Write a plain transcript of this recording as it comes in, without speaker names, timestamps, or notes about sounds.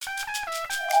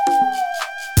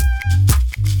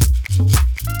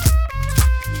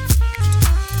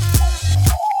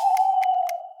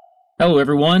Hello,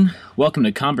 everyone. Welcome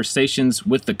to Conversations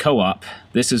with the Co-op.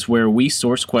 This is where we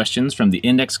source questions from the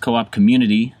Index Co-op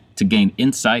community to gain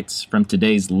insights from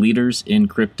today's leaders in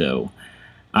crypto.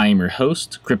 I am your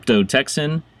host, Crypto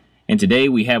Texan, and today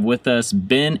we have with us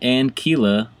Ben and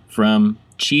Kila from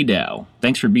Qi DAO.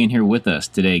 Thanks for being here with us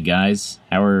today, guys.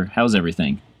 How's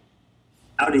everything?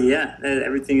 Howdy, yeah.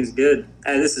 Everything is good.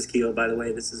 This is Kila, by the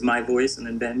way. This is my voice, and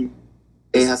then Ben.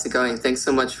 Hey, how's it going? Thanks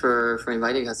so much for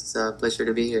inviting us. It's a pleasure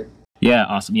to be here. Yeah,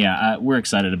 awesome. Yeah, we're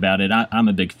excited about it. I'm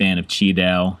a big fan of Qi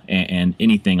DAO and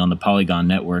anything on the Polygon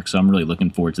network, so I'm really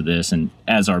looking forward to this, and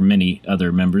as are many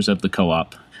other members of the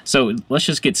co-op. So let's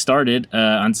just get started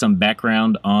on some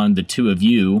background on the two of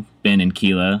you, Ben and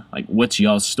Kila. Like, what's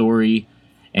y'all's story,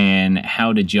 and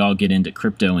how did y'all get into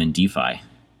crypto and DeFi?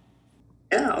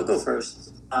 Yeah, I'll go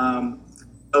first.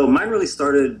 So mine really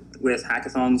started with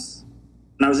hackathons.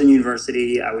 When I was in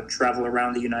university, I would travel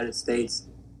around the United States,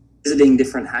 visiting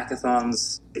different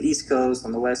hackathons, the East Coast,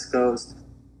 on the West Coast.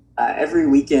 Every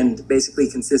weekend basically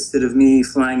consisted of me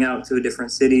flying out to a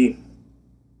different city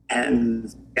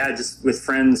and just with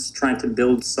friends trying to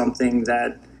build something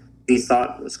that we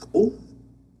thought was cool.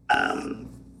 Then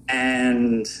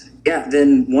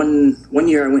one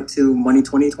year I went to Money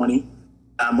 2020.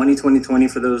 Money 2020,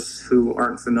 for those who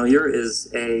aren't familiar,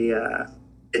 is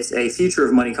it's a future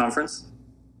of money conference,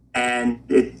 and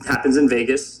it happens in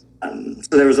Vegas.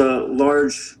 So there was a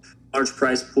large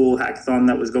prize pool hackathon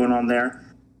that was going on there,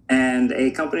 and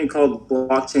a company called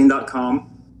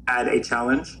blockchain.com had a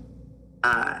challenge,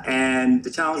 and the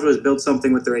challenge was build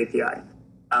something with their API.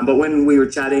 But when me and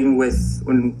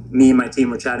my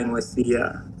team were chatting with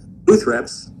the booth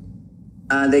reps,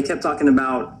 they kept talking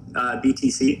about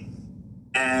BTC,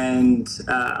 and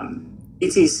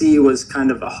BTC was kind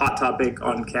of a hot topic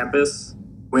on campus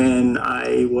when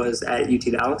I was at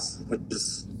UT Dallas, which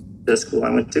is the school I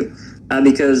went to,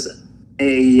 because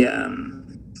the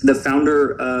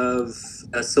founder of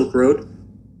Silk Road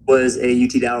was a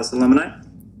UT Dallas alumni,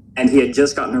 and he had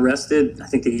just gotten arrested, I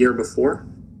think, the year before.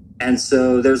 And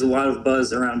so there's a lot of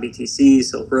buzz around BTC,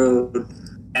 Silk Road,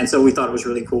 and so we thought it was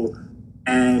really cool.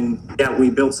 And we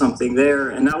built something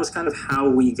there, and that was kind of how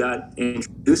we got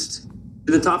introduced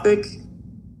to the topic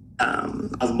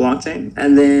of blockchain.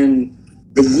 And then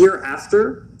the year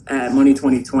after, at Money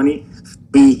 2020,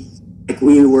 we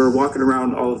were walking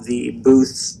around all of the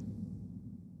booths,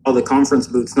 all the conference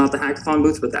booths, not the hackathon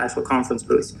booths, but the actual conference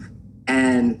booths.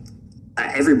 And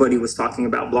everybody was talking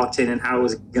about blockchain and how it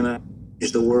was going to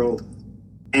change the world.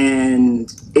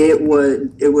 And it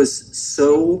was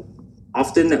so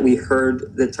often that we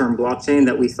heard the term blockchain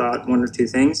that we thought one or two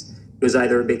things. It was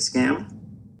either a big scam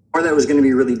or that it was going to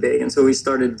be really big. And so we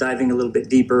started diving a little bit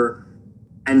deeper,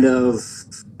 kind of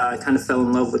fell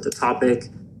in love with the topic.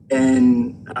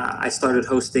 And I started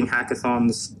hosting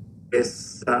hackathons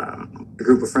with a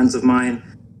group of friends of mine.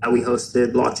 We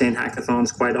hosted blockchain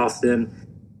hackathons quite often.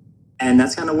 And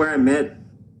that's kind of where I met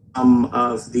some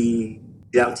of the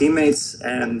DAO teammates.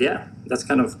 And that's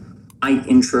kind of my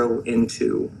intro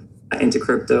into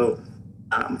crypto.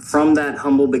 From that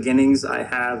humble beginnings, I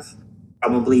have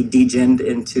probably degened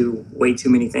into way too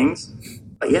many things.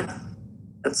 But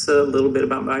that's a little bit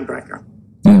about my background.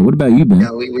 Yeah, what about you, Ben?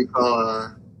 Yeah, we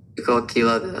call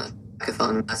Kila the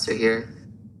hackathon master here.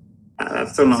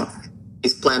 I've thrown off.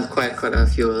 He's planned quite a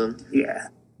few of them. Yeah.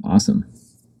 Awesome.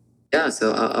 Yeah,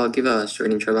 so I'll give a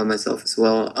short intro about myself as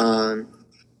well.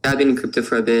 I've been in crypto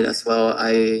for a bit as well.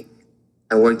 I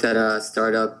worked at a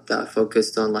startup that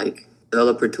focused on like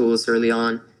developer tools early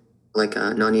on, like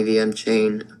a non-EVM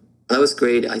chain. That was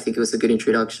great. I think it was a good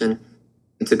introduction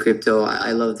into crypto.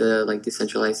 I love the like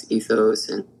decentralized ethos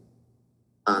and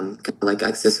kind of like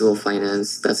accessible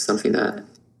finance. That's something that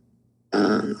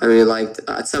I really liked.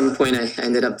 At some point, I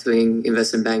ended up doing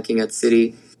investment banking at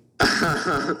Citi,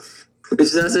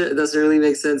 which doesn't really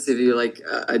make sense if you like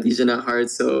a degen at heart.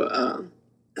 So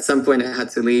at some point, I had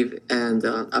to leave and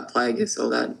apply, I guess, all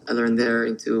that I learned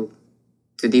there to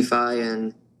DeFi.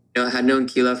 And I had known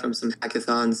Kila from some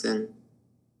hackathons, and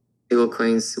stable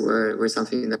coins were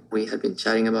something that we had been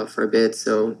chatting about for a bit.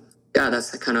 So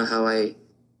that's kind of how I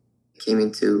came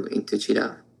into Qi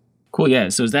DAO. Cool, yeah.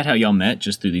 So is that how y'all met,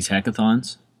 just through these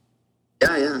hackathons?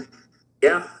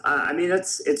 Yeah. I mean,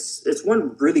 it's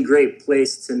one really great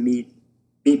place to meet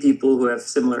people who have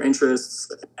similar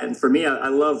interests. And for me, I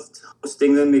loved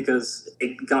hosting them because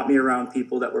it got me around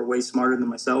people that were way smarter than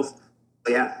myself.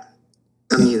 But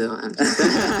Not me though.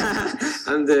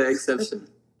 I'm the exception.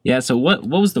 Yeah. So what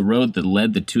was the road that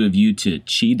led the two of you to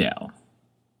Qi DAO?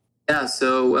 Yeah.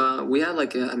 So we had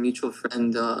like a mutual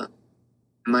friend.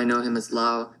 You might know him as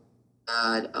Lau.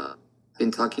 Had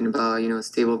been talking about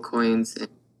stable coins and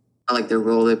I like the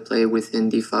role they play within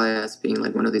DeFi as being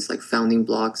like one of these like founding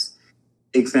blocks.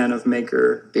 Big fan of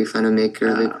Maker.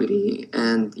 Liquidity.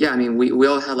 And yeah, I mean, we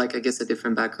all had like, I guess, a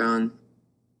different background.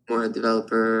 More a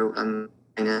developer,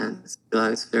 finance.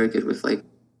 It's very good with like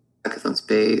hackathon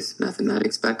space,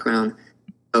 mathematics background.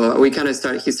 So we kind of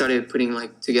he started putting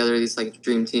like together this like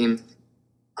dream team.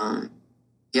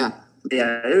 Yeah,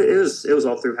 it was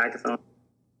all through hackathon.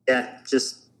 Yeah,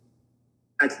 just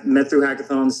I met through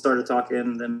hackathons, started talking,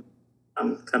 and then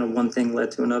kind of one thing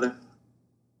led to another.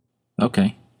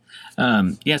 Okay.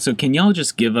 So can y'all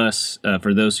just give us,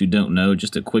 for those who don't know,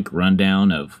 just a quick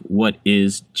rundown of what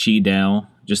is Qi DAO?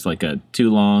 Just like a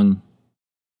too long,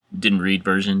 didn't read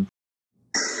version.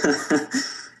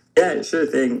 Yeah, sure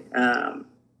thing.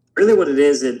 Really what it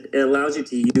is, it allows you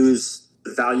to use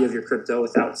the value of your crypto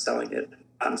without selling it.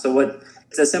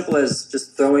 It's as simple as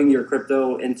just throwing your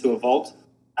crypto into a vault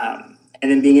and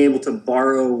then being able to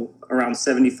borrow around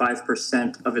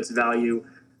 75% of its value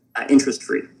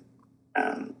interest-free.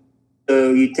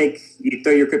 So you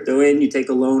throw your crypto in, you take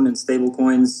a loan in stable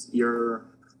coins, your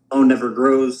loan never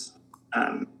grows,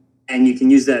 and you can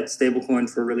use that stable coin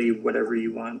for really whatever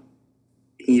you want.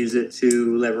 You can use it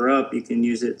to lever up, you can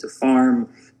use it to farm,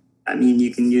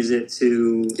 you can use it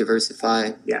to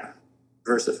diversify. Yeah,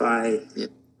 diversify,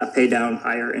 pay down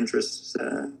higher interest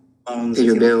loans. Pay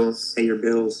your bills. Pay your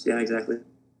bills, yeah, exactly.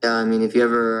 Yeah, I mean, if you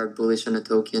ever are bullish on a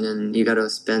token and you got to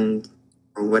spend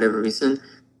for whatever reason,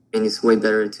 it's way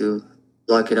better to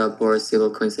lock it up or stable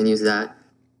coins and use that.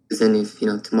 Because then if,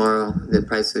 tomorrow the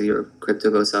price of your crypto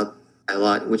goes up a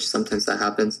lot, which sometimes that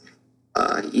happens,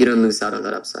 you don't lose out on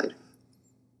that upside.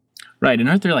 Right, and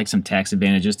aren't there like some tax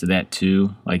advantages to that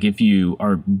too? Like if you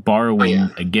are borrowing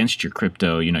against your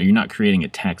crypto, you're not creating a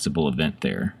taxable event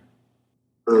there.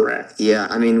 Correct. Yeah,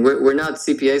 I mean, we're not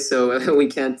CPA, so we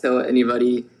can't tell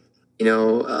anybody,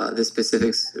 the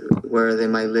specifics where they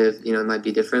might live. It might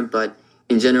be different, but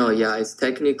in general, it's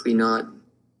technically not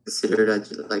considered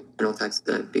as like general tax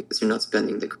event because you're not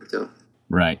spending the crypto.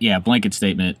 Right. Yeah. Blanket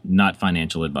statement, not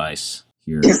financial advice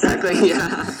here. Exactly.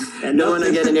 Yeah. And don't want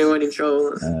to get anyone in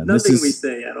trouble. Nothing we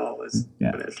say at all is.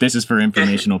 Yeah. This is for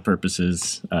informational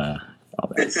purposes. All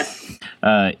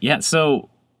that. So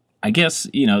I guess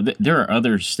there are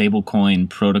other stablecoin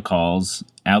protocols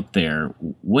out there.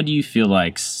 What do you feel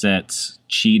like sets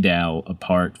Qi DAO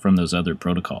apart from those other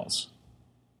protocols?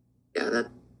 Yeah, that's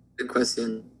a good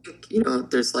question.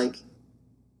 There's like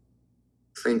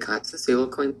different kinds of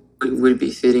stablecoin. Would be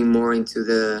fitting more into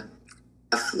the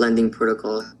lending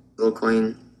protocol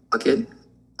stablecoin bucket,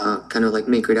 kind of like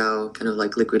MakerDAO, kind of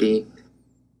like Liquidity.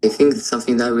 I think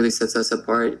something that really sets us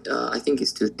apart, I think,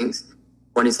 is two things.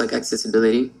 One is like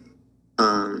accessibility.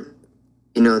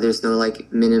 There's no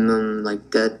like minimum like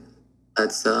debt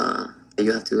that's that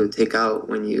you have to take out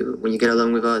when you get a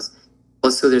loan with us.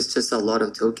 Also, there's just a lot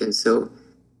of tokens, so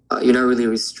you're not really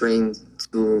restrained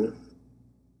to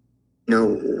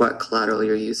what collateral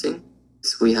you're using.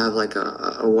 So we have like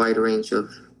a wide range of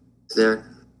there.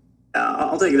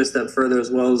 I'll take it a step further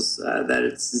as well as that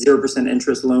it's 0%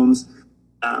 interest loans.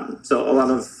 So a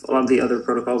lot of the other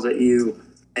protocols that you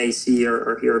may see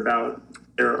or hear about,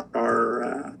 there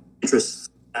are interest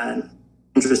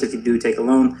if you do take a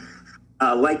loan.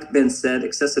 Like Ben said,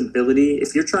 accessibility.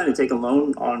 If you're trying to take a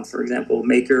loan on, for example,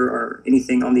 Maker or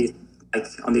anything on the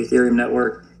Ethereum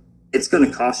network, it's going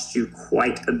to cost you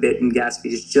quite a bit in gas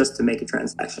fees just to make a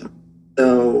transaction.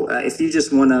 So if you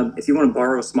want to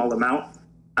borrow a small amount,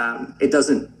 it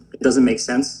doesn't make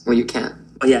sense. Well, you can't.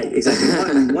 Oh, yeah,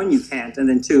 exactly. One, you can't, and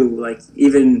then two, like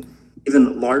even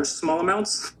large small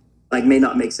amounts like may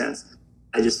not make sense,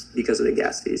 just because of the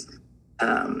gas fees.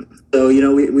 So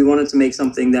we wanted to make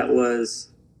something that was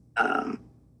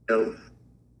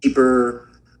cheaper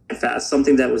and fast,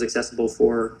 something that was accessible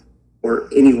for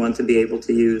anyone to be able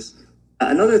to use.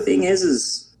 Another thing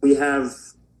is we have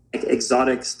like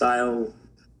exotic style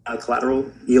collateral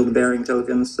yield bearing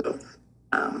tokens. So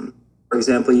for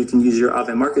example, you can use your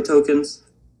Aave market tokens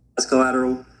as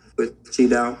collateral with Qi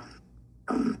DAO.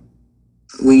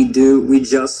 We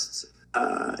just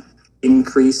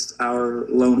increased our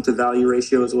loan to value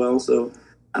ratio as well. So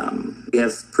we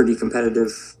have pretty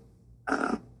competitive.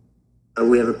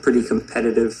 We have a pretty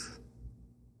competitive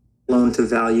loan to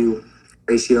value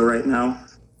ratio right now.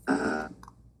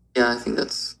 I think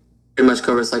that's pretty much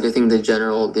covers I think the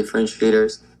general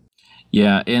differentiators.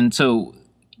 Yeah, and so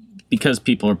because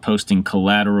people are posting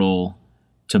collateral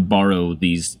to borrow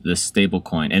the stable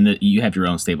coin, and you have your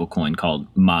own stable coin called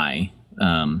Mai.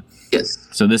 Yes.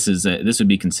 So this would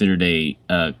be considered a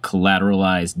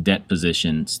collateralized debt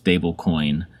position stable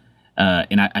coin.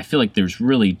 And I feel like there's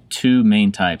really two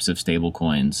main types of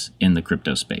stablecoins in the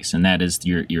crypto space, and that is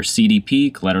your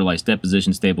CDP, collateralized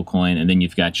deposition stablecoin, and then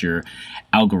you've got your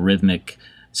algorithmic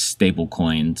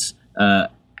stablecoins.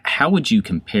 How would you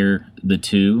compare the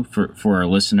two for our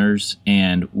listeners,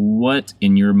 and what,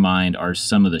 in your mind, are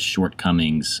some of the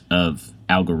shortcomings of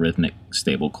algorithmic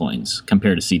stablecoins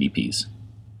compared to CDPs?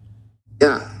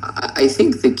 Yeah, I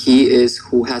think the key is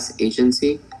who has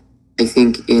agency. I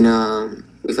think in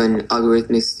with an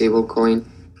algorithmic stablecoin,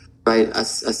 right,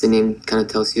 as the name kind of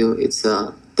tells you, it's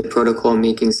the protocol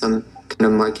making some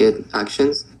kind of market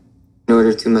actions in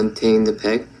order to maintain the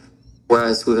peg.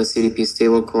 Whereas with a CDP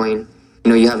stablecoin,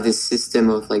 you have this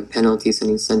system of like penalties and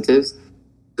incentives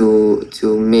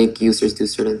to make users do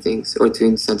certain things or to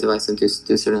incentivize them to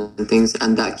do certain things,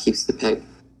 and that keeps the peg.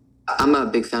 I'm a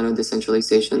big fan of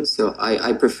decentralization, so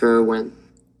I prefer when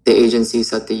the agency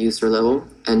is at the user level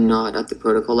and not at the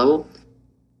protocol level.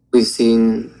 We've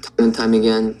seen time and time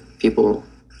again people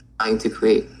trying to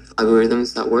create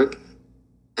algorithms that work,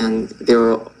 and they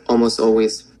were almost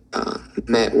always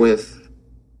met with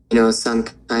some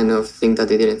kind of thing that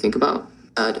they didn't think about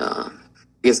that I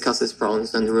guess causes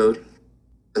problems down the road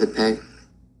for the peg.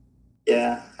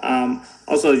 Yeah.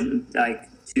 Also, like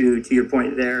to your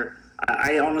point there,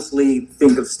 I honestly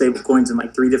think of stablecoins in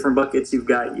like three different buckets. You've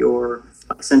got your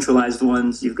centralized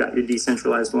ones, you've got your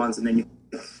decentralized ones, and then you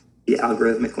have the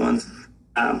algorithmic ones,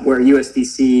 where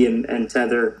USDC and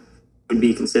Tether would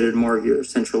be considered more of your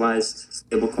centralized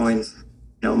stablecoins.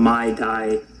 My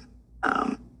DAI,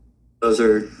 those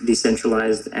are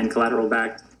decentralized and collateral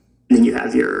backed. And then you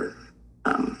have your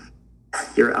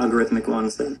algorithmic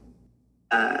ones. That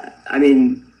I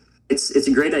mean, it's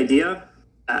a great idea,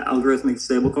 algorithmic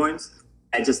stablecoins.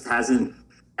 It just hasn't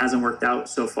worked out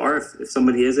so far. If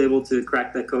somebody is able to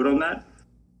crack that code on that,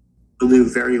 they'll do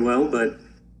very well. But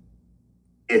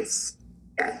it's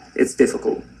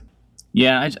difficult.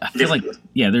 Yeah, I feel like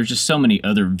there's just so many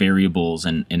other variables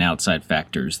and outside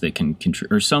factors that can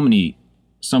contribute, or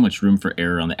so much room for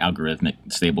error on the algorithmic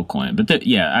stablecoin. But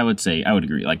I would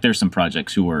agree. Like there's some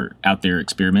projects who are out there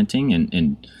experimenting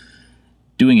and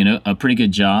doing a pretty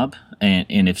good job.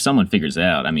 And if someone figures it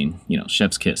out, I mean,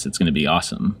 chef's kiss, it's going to be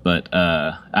awesome. But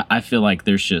I feel like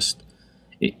there's just,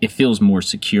 it feels more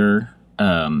secure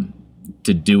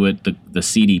to do it the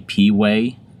CDP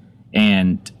way.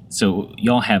 And so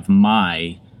y'all have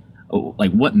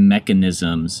what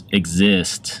mechanisms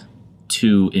exist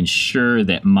to ensure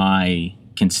that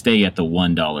can stay at the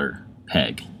 $1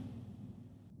 peg?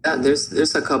 Yeah,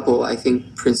 there's a couple. I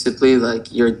think principally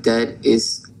like your debt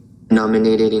is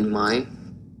denominated in MAI.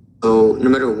 So no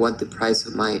matter what the price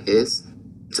of MAI is,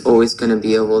 it's always going to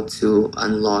be able to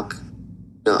unlock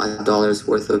 $1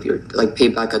 worth of pay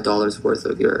back $1 worth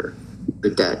of your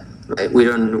debt, right? We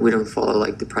don't follow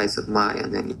like the price of MAI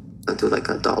and then you do like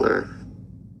 $1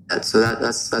 debt. So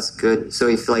that's good. So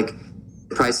if like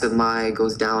the price of MAI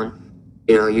goes down,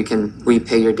 you can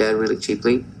repay your debt really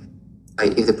cheaply.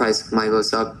 Right? If the price of MAI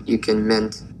goes up, you can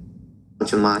mint a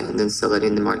bunch of MAI and then sell it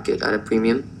in the market at a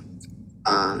premium.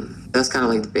 That's kind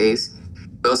of like the base.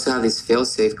 We also have this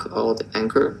fail-safe called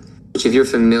Anchor, which if you're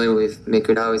familiar with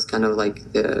MakerDAO is kind of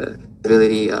like the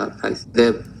stability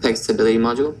the peg stability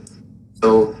module.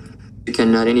 So you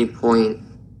can at any point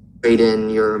trade in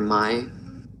your MAI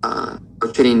or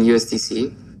trade in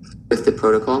USDC with the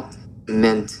protocol,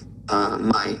 mint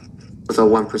MAI with a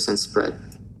 1% spread.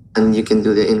 And you can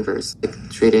do the inverse, like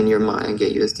trade in your MAI and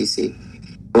get USDC.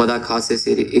 What that causes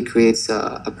is it creates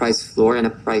a price floor and a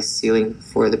price ceiling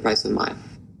for the price of MAI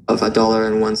of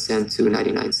 $1.01 to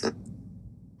 99 cents.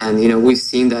 And we've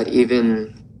seen that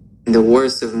even in the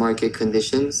worst of market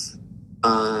conditions,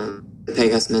 the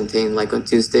peg has maintained. Like on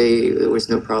Tuesday, there was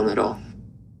no problem at all.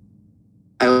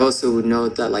 I also would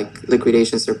note that like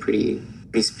liquidations are pretty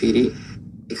speedy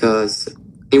because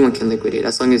anyone can liquidate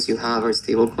as long as you have our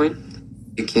stablecoin.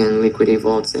 You can liquidate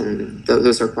vaults, and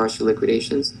those are partial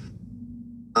liquidations.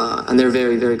 And they're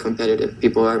very, very competitive.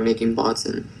 People are making bots,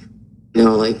 and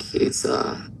it's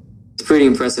pretty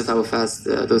impressive how fast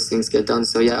those things get done.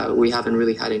 So yeah, we haven't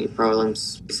really had any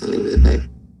problems recently with the peg.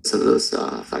 Some of those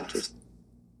factors.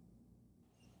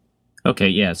 Okay,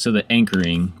 yeah. So the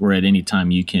anchoring, where at any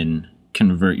time you can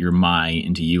convert your MAI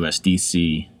into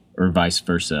USDC or vice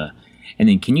versa. And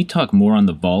then can you talk more on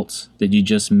the vaults that you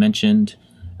just mentioned?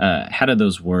 How do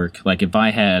those work? Like if I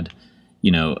had,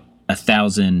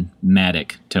 1,000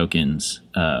 Matic tokens,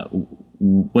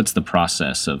 what's the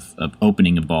process of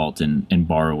opening a vault and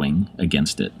borrowing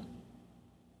against it?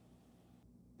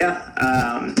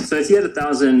 Yeah. So if you had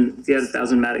 1,000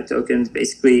 Matic tokens,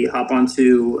 basically hop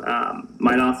onto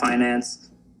Might Finance,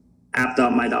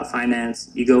 app.my.finance.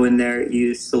 You go in there,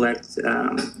 you select,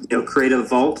 create a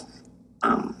vault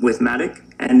with Matic,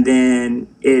 and then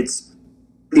it's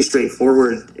pretty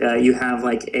straightforward. You have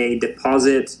like a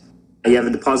deposit. You have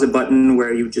a deposit button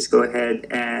where you just go ahead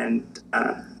and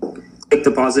click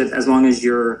deposit as long as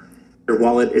your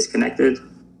wallet is connected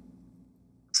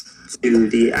to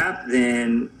the app.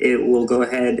 Then it will go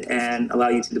ahead and allow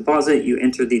you to deposit. You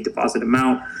enter the deposit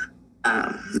amount.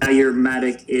 Now your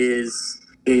Matic is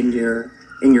in your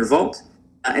vault,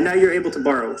 and now you're able to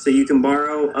borrow. So you can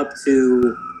borrow up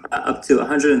to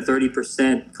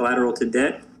 130% collateral to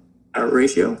debt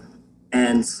ratio,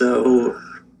 and so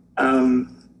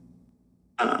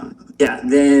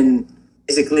then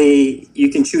basically you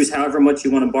can choose however much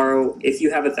you want to borrow. If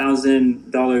you have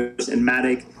 $1,000 in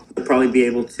Matic, you'll probably be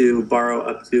able to borrow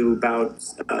up to about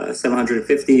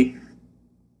 750.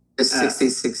 It's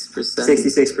 66%.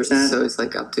 66%. So it's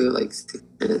like up to like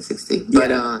 660.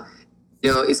 But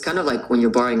it's kind of like when you're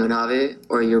borrowing on Aave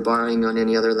or you're borrowing on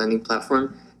any other lending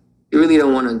platform, you really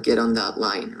don't want to get on that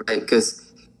line, right?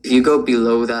 Because if you go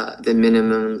below the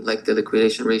minimum, like the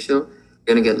liquidation ratio,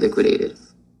 you're gonna get liquidated.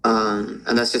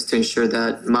 And that's just to ensure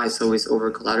that MI is always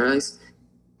over collateralized.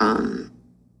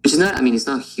 Which is not, it's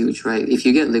not huge, right? If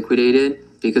you get liquidated,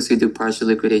 because we do partial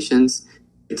liquidations,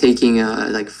 you're taking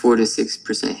like 4 to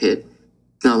 6% hit.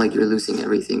 It's not like you're losing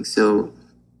everything. So,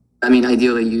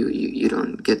 ideally, you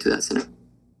don't get to that scenario.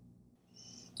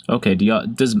 Okay.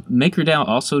 Does MakerDAO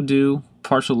also do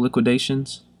partial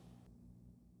liquidations?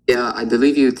 Yeah, I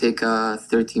believe you take a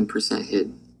 13% hit.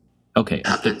 Okay.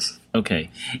 Happens. Okay.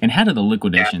 And how do the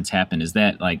liquidations happen? Is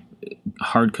that like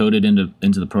hard coded into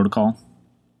the protocol?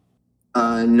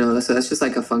 No, that's just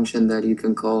like a function that you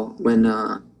can call when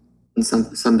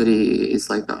somebody is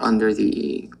like under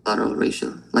the collateral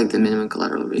ratio, like the minimum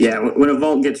collateral ratio. Yeah, when a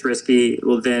vault gets risky,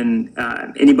 well then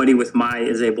anybody with MI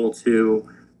is able to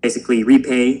basically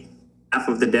repay half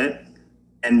of the debt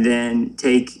and then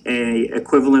take a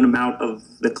equivalent amount of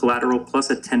the collateral plus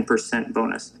a 10%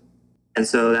 bonus. And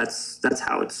so that's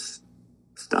how it's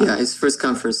done. Yeah, it's first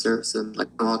come first serve, so like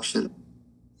an auction.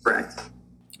 Correct.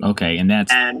 Okay, and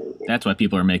that's why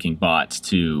people are making bots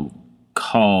to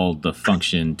call the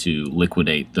function to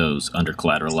liquidate those under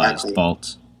collateralized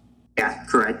vaults. Yeah,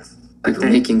 correct. People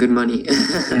making good money.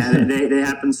 Yeah, they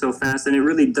happen so fast, and it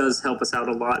really does help us out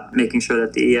a lot, making sure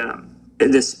that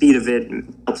the speed of it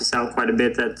helps us out quite a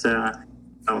bit. That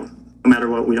no matter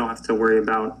what, we don't have to worry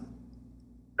about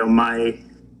my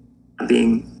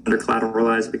being under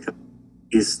collateralized, because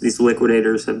these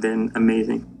liquidators have been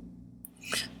amazing.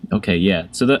 Okay, yeah.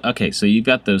 So you've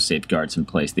got those safeguards in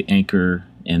place, the anchor,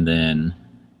 and then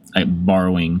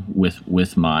borrowing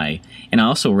with MI. And I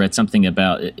also read something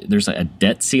about there's a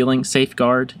debt ceiling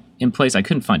safeguard in place. I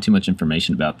couldn't find too much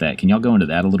information about that. Can y'all go into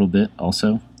that a little bit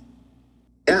also?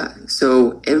 Yeah.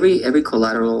 So every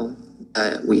collateral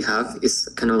that we have is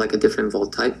kind of like a different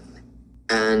vault type,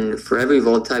 and for every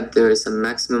vault type, there is a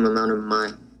maximum amount of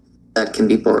MI that can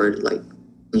be borrowed, like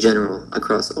in general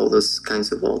across all those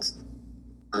kinds of vaults.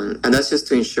 And that's just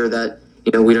to ensure that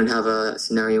we don't have a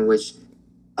scenario in which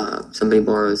somebody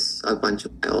borrows a bunch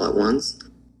of all at once.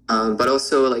 But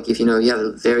also, like if you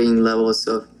have varying levels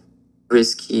of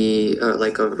risky or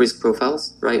like risk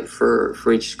profiles, right?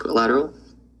 For each collateral,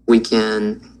 we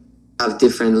can have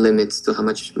different limits to how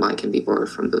much MI can be borrowed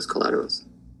from those collaterals.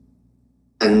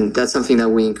 And that's something that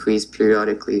we increase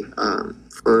periodically.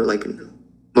 For like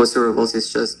most of our vaults,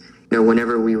 it's just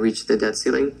whenever we reach the debt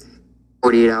ceiling,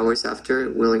 48 hours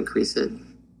after, we'll increase it.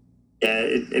 Yeah,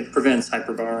 it prevents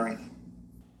hyper borrowing.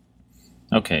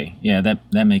 Okay, yeah,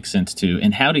 that makes sense too.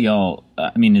 And how do y'all?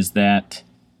 Is that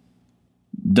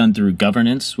done through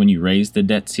governance when you raise the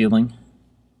debt ceiling?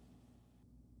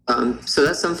 So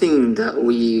that's something that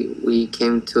we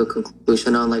came to a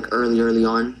conclusion on like early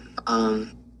on.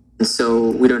 And so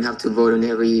we don't have to vote on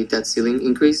every debt ceiling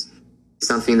increase.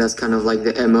 Something that's kind of like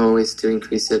the MO is to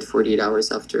increase it 48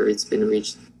 hours after it's been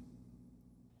reached.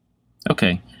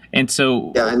 Okay, and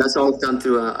so yeah, and that's all done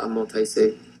through a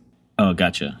multi-sig. Oh,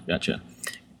 gotcha.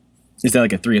 Is that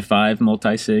like a 3 of 5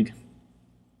 multi-sig?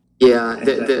 Yeah,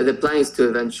 the plan is to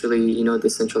eventually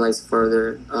decentralize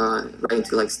further, right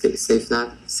into like safe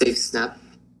snap,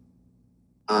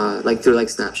 like through like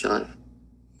Snapshot.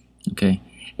 Okay,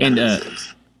 and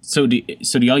so do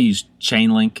y'all use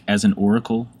Chainlink as an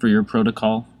oracle for your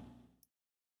protocol?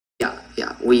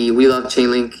 Yeah, we love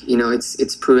Chainlink.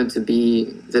 It's proven to be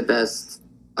the best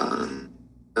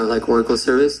like Oracle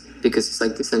service because it's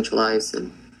like decentralized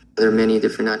and there are many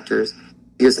different actors.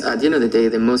 Because at the end of the day,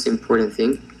 the most important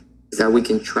thing is that we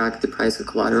can track the price of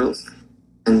collaterals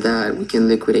and that we can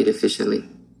liquidate efficiently.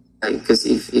 Because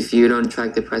if you don't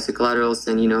track the price of collaterals,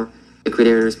 then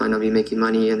liquidators might not be making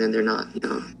money, and then they're not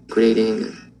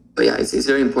liquidating. But yeah, it's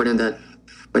very important that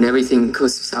when everything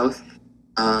goes south,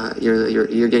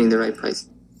 you're getting the right price.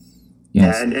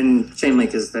 Yes. Yeah, and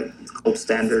Chainlink is the gold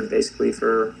standard basically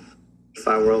for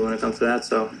DeFi world when it comes to that.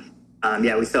 So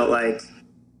we felt like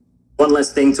one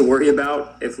less thing to worry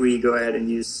about if we go ahead and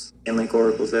use Chainlink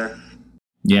oracles there.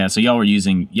 Yeah, so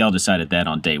y'all decided that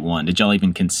on day one. Did y'all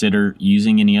even consider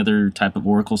using any other type of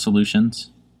Oracle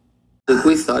solutions? Look,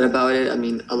 we thought about it. I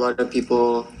mean, a lot of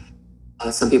people,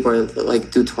 some people are like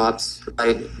do TWAPs,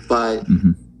 right? But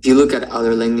if you look at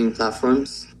other lending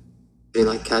platforms,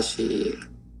 like Kashi,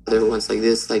 other ones like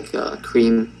this, like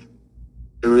Cream,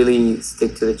 they really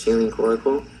stick to the Chainlink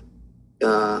Oracle.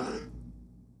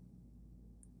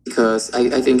 Because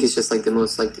I think it's just like the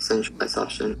most like decentralized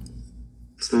option.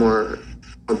 It's more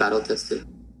battle tested.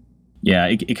 Yeah,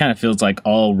 it kind of feels like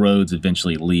all roads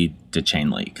eventually lead to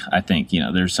Chainlink. I think,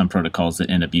 there's some protocols that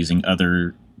end up using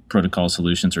other protocol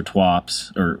solutions or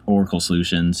TWAPs or Oracle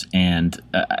solutions, and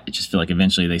I just feel like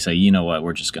eventually they say, you know what,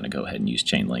 we're just going to go ahead and use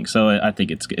Chainlink. So I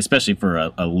think it's, especially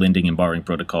for a lending and borrowing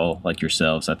protocol like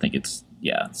yourselves, I think it's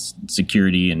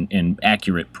security and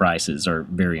accurate prices are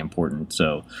very important.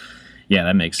 So yeah,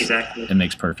 that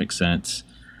makes perfect sense.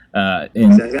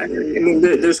 Exactly. I mean,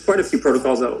 there's quite a few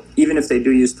protocols that, even if they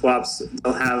do use TWAPs,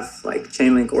 they'll have like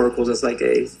Chainlink oracles as like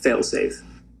a fail-safe,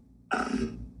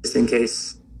 just in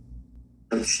case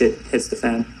some shit hits the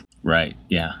fan. Right.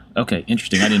 Yeah. Okay.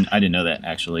 Interesting. I didn't know that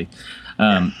actually.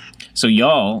 So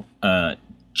y'all, Qi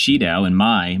DAO and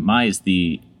Mai is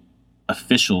the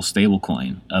official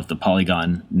stablecoin of the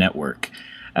Polygon network.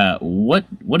 What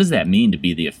does that mean to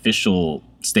be the official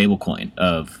stablecoin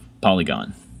of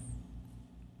Polygon?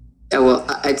 Yeah, well,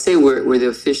 I'd say we're the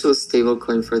official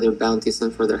stablecoin for their bounties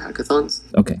and for their hackathons.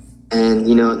 Okay. And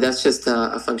that's just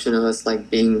a function of us like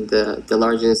being the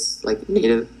largest like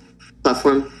native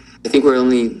platform. I think we're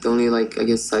the only like I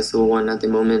guess sizable one at the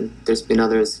moment. There's been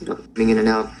others coming in and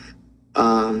out.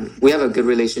 We have a good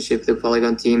relationship with the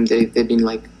Polygon team. They've been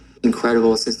like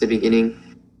incredible since the beginning,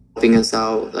 helping us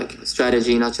out like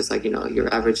strategy, not just like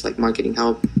your average like marketing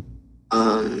help.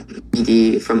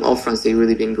 BD from all fronts, they've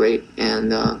really been great.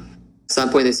 And at some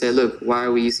point they said, look, why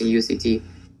are we using USDT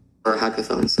for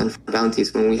hackathons and for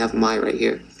bounties when we have Mai right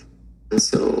here? And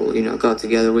so, got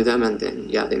together with them, and then,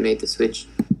 they made the switch.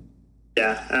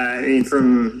 Yeah, I mean,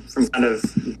 from kind of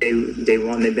day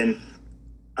one, they've been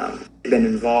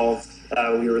involved.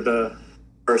 We were the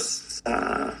first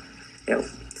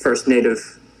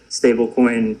native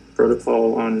stablecoin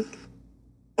protocol on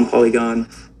Polygon.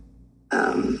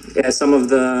 Some of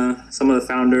the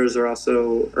founders are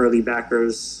also early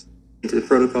backers into the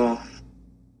protocol.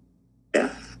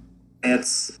 Yeah,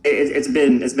 it's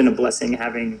been a blessing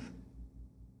having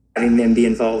them be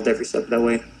involved every step of that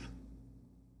way.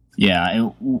 Yeah,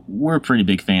 we're pretty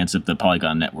big fans of the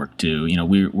Polygon network too.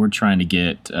 We're trying to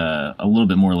get a little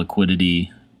bit more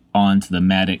liquidity onto the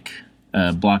Matic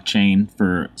blockchain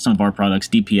for some of our products,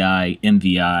 DPI,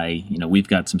 MVI. We've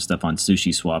got some stuff on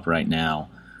SushiSwap right now.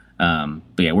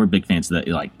 But yeah, we're big fans of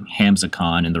that, like Hamza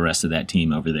Khan and the rest of that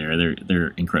team over there.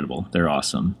 They're incredible. They're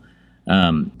awesome.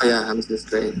 Hamza's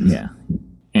great. Yeah,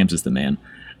 Hamza's the man.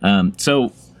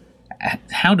 So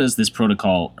how does this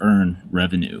protocol earn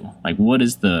revenue? Like, what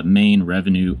is the main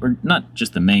revenue, or not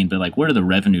just the main, but like, what are the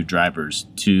revenue drivers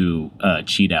to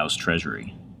Qi DAO's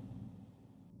treasury?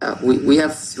 We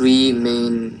have three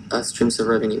main streams of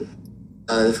revenue.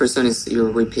 The first one is your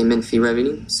repayment fee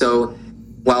revenue. So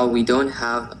while we don't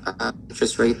have an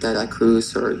interest rate that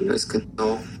accrues or is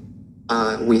conditional,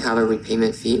 we have a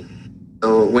repayment fee.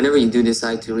 So whenever you do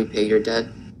decide to repay your debt,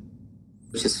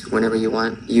 which is whenever you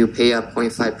want, you pay a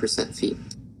 0.5% fee.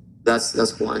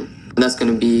 That's one. And that's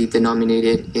going to be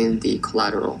denominated in the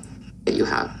collateral that you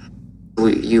have.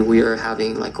 We are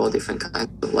having like all different kinds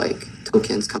of like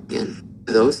tokens coming in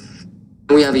to those.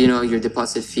 And we have your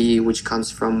deposit fee, which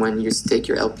comes from when you stake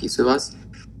your LPs with us,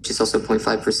 which is also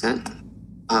 0.5%.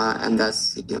 And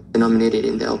that's denominated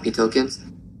in the LP tokens.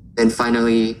 And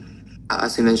finally,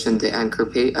 as we mentioned, the anchor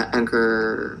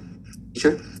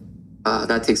feature,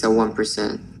 that takes a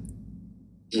 1%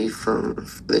 fee for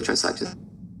the transaction.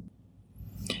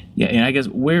 Yeah, and I guess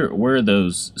where are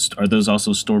those? Are those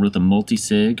also stored with a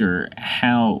multi-sig, or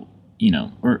how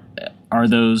or are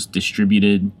those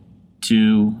distributed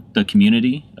to the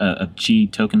community of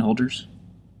Qi token holders?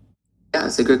 Yeah,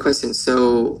 it's a good question.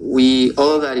 So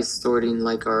all of that is stored in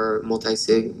like our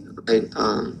multi-sig, right?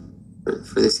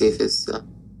 For the safest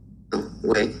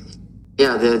way.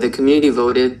 Yeah, the community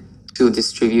voted to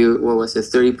distribute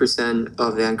 30%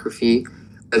 of the anchor fee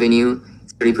revenue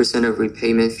 30% of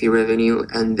repayment fee revenue,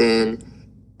 and then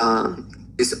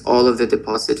use all of the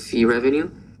deposit fee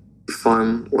revenue to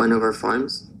farm one of our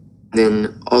farms.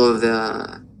 Then all of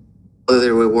the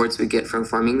rewards we get from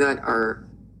farming that are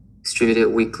distributed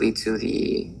weekly to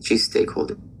the Qi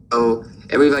stakeholder. So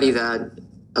everybody that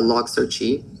unlocks their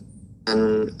Qi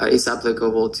and is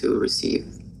applicable to receive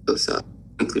those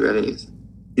weekly revenues.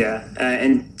 Yeah,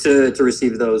 and to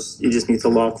receive those, you just need to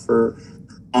lock for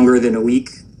longer than a week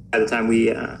by the time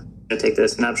we take the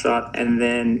snapshot, and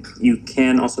then you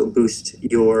can also boost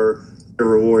your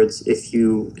rewards if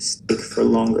you stake for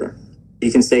longer.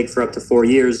 You can stake for up to 4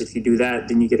 years. If you do that,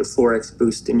 then you get a 4x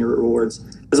boost in your rewards,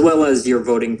 as well as your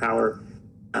voting power.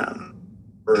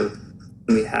 For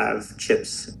when we have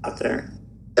chips out there.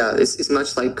 Yeah, it's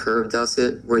much like Curve does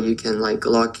it, where you can like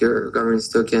lock your governance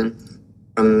token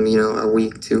from a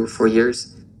week to 4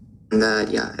 years, and that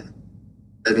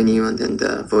revenue and then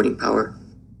the voting power.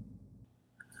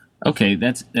 Okay,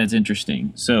 that's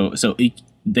interesting. So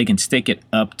they can stake it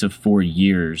up to 4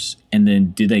 years, and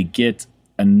then do they get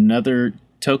another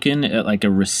token, like a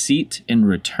receipt in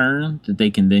return that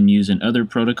they can then use in other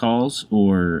protocols,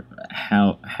 or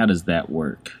how does that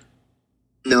work?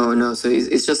 No. So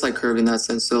it's just like Curve in that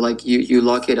sense. So like you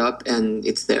lock it up and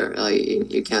it's there. Like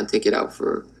you can't take it out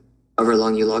for however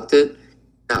long you locked it.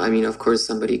 I mean, of course,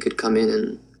 somebody could come in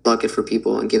and lock it for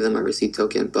people and give them a receipt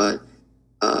token, but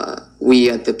we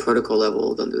at the protocol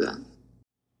level don't do that.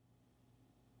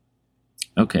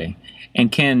 Okay,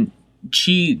 and can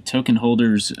Qi token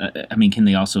holders, can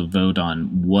they also vote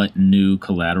on what new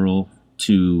collateral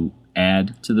to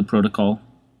add to the protocol?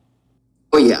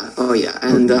 Oh yeah,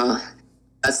 and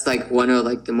that's like one of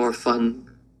like the more fun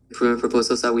improvement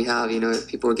proposals that we have.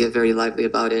 People get very lively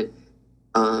about it.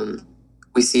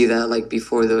 We see that like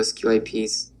before those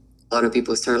QIPs, a lot of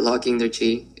people start locking their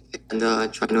Qi and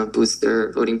trying to boost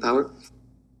their voting power.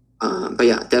 But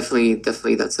yeah,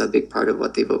 definitely that's a big part of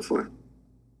what they vote for.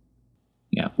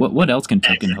 Yeah. What else can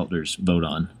token holders vote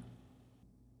on?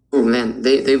 Oh man,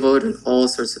 they vote on all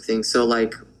sorts of things. So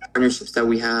like partnerships that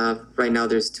we have right now,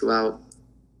 there's 2 out,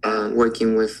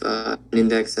 working with an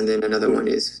index, and then another one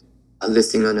is a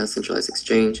listing on a centralized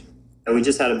exchange. And we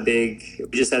just had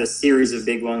a series of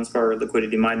big ones for our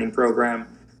liquidity mining program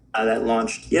that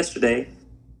launched yesterday.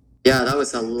 Yeah, that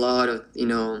was a lot of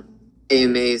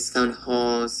AMAs, town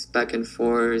halls, back and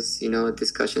forth,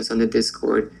 discussions on the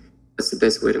Discord. What's the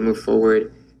best way to move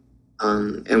forward?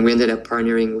 And we ended up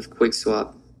partnering with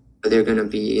QuickSwap. They're going to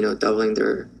be, doubling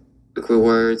their quick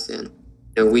rewards, and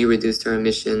we reduced our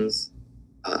emissions.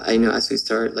 I know as we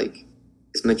start, like,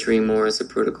 it's maturing more as a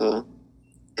protocol,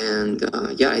 and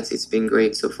it's been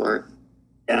great so far.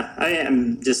 Yeah, I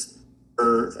am just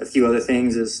for a few other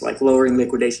things is like lowering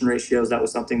liquidation ratios. That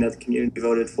was something that the community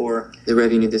voted for. The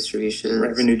revenue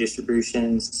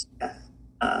distributions.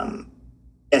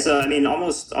 Yeah, so I mean,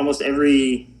 almost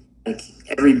every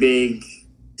big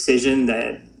decision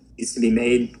that needs to be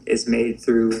made is made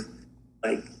through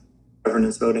like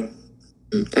governance voting.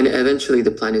 And eventually,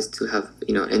 the plan is to have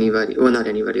anybody, well, not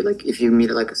anybody, like if you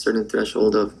meet like a certain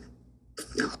threshold of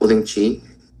holding Qi,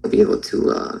 you'll be able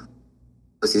to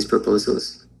post these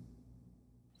proposals.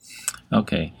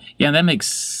 Okay. Yeah, that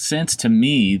makes sense to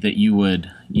me that you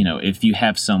would, if you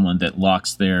have someone that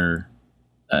locks their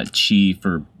Qi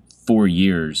for 4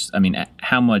 years,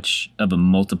 how much of a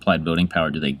multiplied voting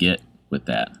power do they get with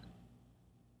that?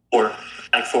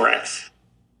 4x.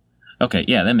 Okay,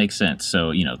 yeah, that makes sense.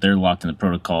 So, they're locked in the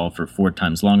protocol for 4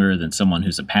 times longer than someone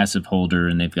who's a passive holder,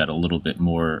 and they've got a little bit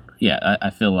more. Yeah, I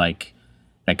feel like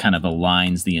that kind of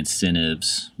aligns the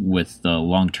incentives with the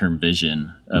long-term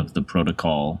vision of the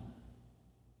protocol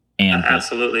and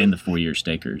absolutely. And the 4-year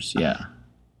stakers. Yeah.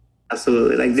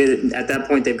 Absolutely. Like at that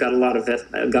point, they've got a lot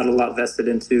vested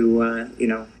into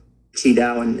Qi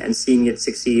DAO and seeing it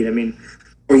succeed.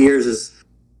 4 years is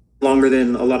longer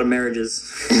than a lot of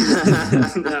marriages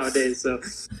nowadays. So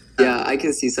yeah, I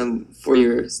can see some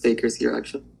 4-year stakers here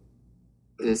actually.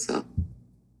 It's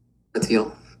that's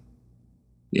y'all.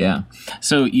 Yeah.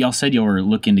 So y'all said you were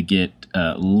looking to get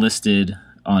listed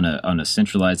on a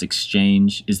centralized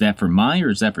exchange. Is that for Mai or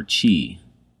is that for Qi?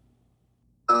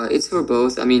 It's for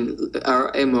both.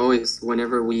 Our MO is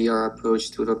whenever we are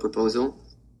approached with a proposal,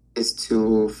 is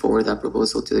to forward that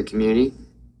proposal to the community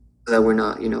so that we're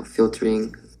not,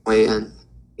 filtering away. And,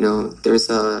 there's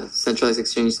a centralized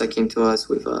exchange that came to us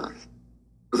with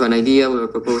an idea, with a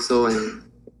proposal, and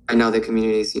right now the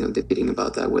community is, debating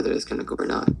about that, whether it's going to go or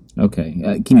not.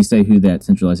 Okay. Can you say who that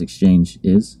centralized exchange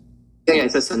is? Yeah,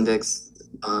 it's a Sendex.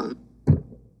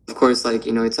 Of course,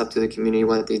 it's up to the community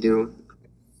what they do.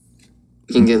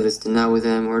 We can get listed now with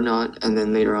them or not, and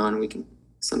then later on we can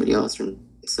somebody else from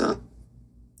It's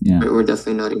Yeah. we're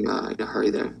definitely not in a hurry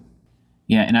there.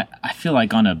 Yeah, and I feel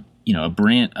like on a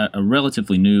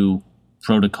relatively new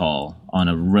protocol on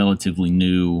a relatively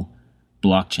new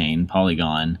blockchain,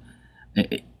 Polygon,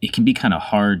 it can be kind of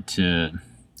hard to,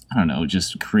 I don't know,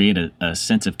 just create a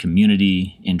sense of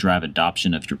community and drive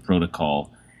adoption of your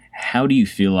protocol. How do you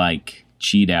feel like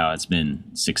Qi DAO has been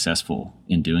successful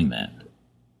in doing that?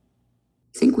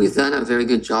 I think we've done a very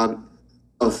good job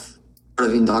of sort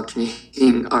of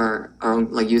indoctrinating our own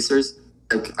like users.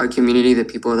 Like our community, the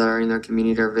people that are in our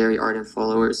community are very ardent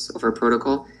followers of our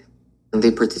protocol, and they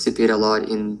participate a lot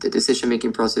in the decision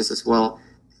making process as well.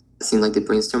 It seems like the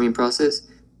brainstorming process.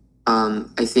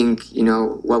 I think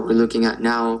what we're looking at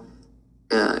now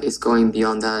is going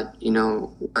beyond that.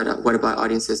 What about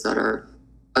audiences that are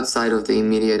outside of the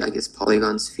immediate, I guess,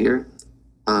 Polygon sphere?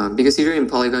 Because if you're in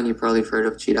Polygon, you probably heard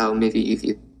of Qi DAO, maybe if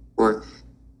you, or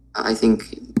I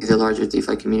think the larger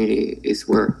DeFi community is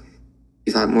where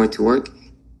we've had more to work.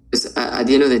 Because at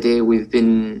the end of the day, we've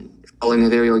been following a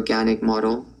very organic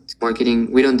model to marketing.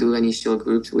 We don't do any shield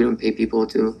groups. We don't pay people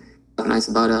to talk nice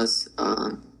about us.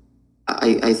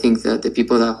 I think that the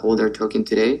people that hold our token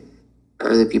today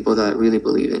are the people that really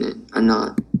believe in it and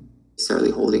not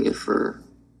necessarily holding it for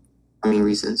many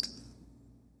reasons.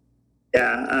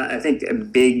 Yeah, I think a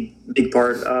big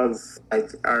part of like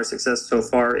our success so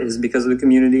far is because of the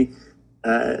community.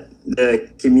 The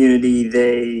community,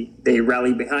 they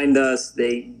rally behind us.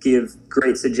 They give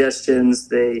great suggestions.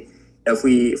 If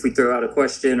we throw out a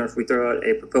question or if we throw out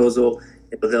a proposal,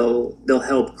 they'll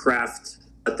help craft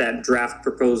what that draft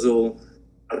proposal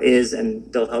is,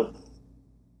 and they'll help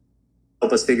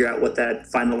us figure out what that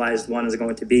finalized one is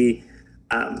going to be.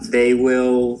 They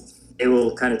will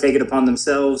kind of take it upon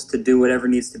themselves to do whatever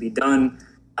needs to be done.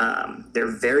 They're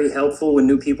very helpful when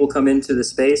new people come into the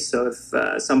space. So if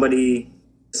somebody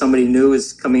new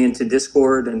is coming into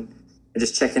Discord and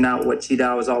just checking out what Qi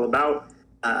DAO is all about,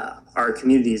 our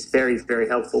community is very, very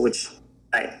helpful, which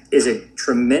is a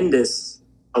tremendous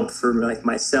help for like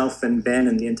myself and Ben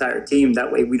and the entire team.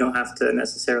 That way we don't have to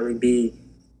necessarily be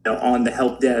on the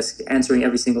help desk answering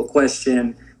every single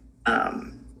question.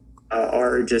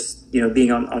 Or just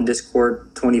being on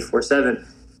Discord 24/7.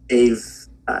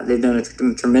 They've done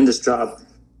a tremendous job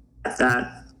at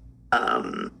that.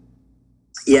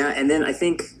 And then I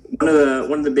think one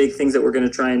of the big things that we're going to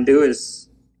try and do is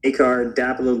make our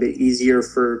DApp a little bit easier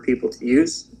for people to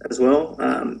use as well.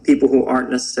 People who aren't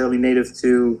necessarily native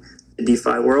to the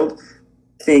DeFi world.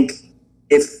 I think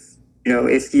if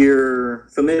you're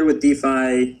familiar with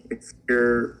DeFi, if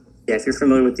you're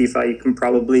familiar with DeFi, you can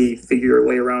probably figure your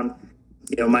way around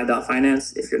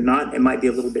my.finance. If you're not, it might be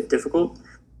a little bit difficult.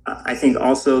 I think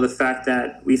also the fact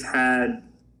that we've had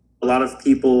a lot of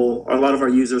people, or a lot of our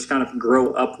users kind of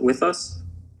grow up with us.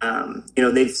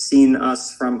 They've seen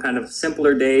us from kind of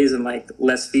simpler days and like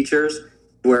less features,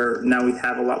 where now we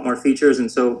have a lot more features.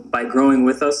 And so by growing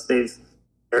with us,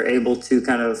 they're able to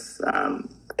kind of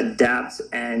adapt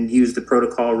and use the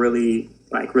protocol really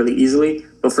easily.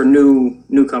 But for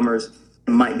newcomers,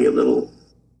 it might be a little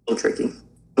tricky.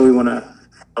 So we want to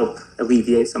help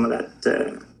alleviate some of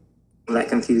that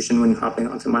confusion when hopping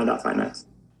onto my.finance.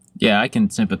 Yeah, I can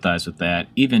sympathize with that.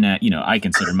 Even I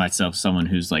consider myself someone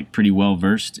who's like pretty well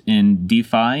versed in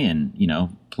DeFi and,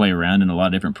 play around in a lot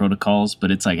of different protocols. But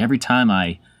it's like every time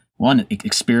I want to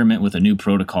experiment with a new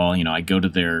protocol, I go to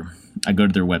their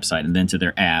website and then to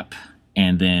their app.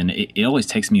 And then it always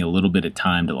takes me a little bit of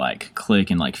time to like click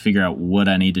and like figure out what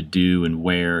I need to do and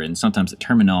where. And sometimes the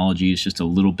terminology is just a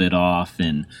little bit off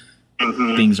and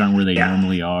things aren't where they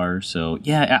normally are. So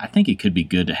yeah, I think it could be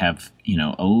good to have,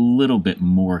 a little bit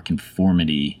more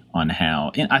conformity on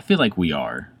how, and I feel like we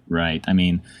are, right? I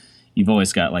mean, you've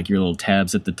always got like your little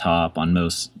tabs at the top on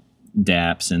most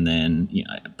dApps, and then,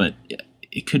 but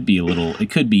it could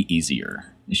be easier.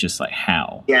 It's just like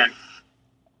how.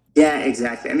 Yeah,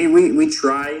 exactly. I mean, we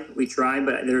try,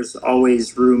 but there's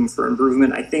always room for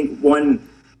improvement. I think one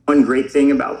great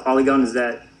thing about Polygon is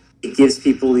that it gives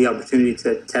people the opportunity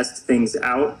to test things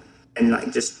out and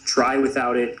like just try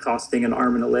without it costing an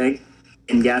arm and a leg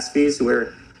in gas fees.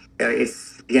 Where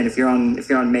if you're on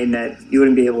mainnet, you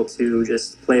wouldn't be able to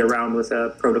just play around with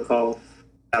a protocol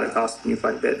without it costing you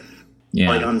quite a bit. Yeah.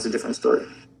 Polygon's a different story.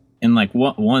 And like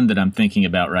one that I'm thinking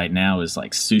about right now is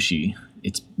like Sushi.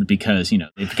 It's because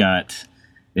they've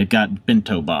got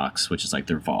Bento Box, which is like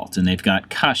their vault, and they've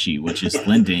got Kashi, which is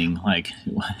lending. Like,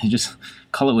 just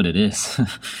call it what it is.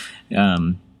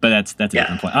 But that's a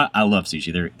different point. I love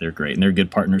Sushi. They're great, and they're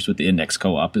good partners with the Index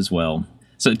Co-op as well.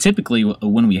 So typically,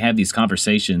 when we have these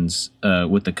conversations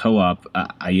with the co-op,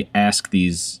 I ask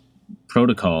these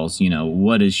protocols,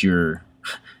 what is your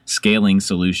scaling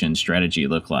solution strategy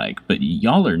look like? But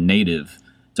y'all are native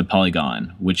to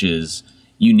Polygon, which is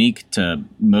unique to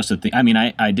most of the. I mean,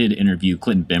 I did interview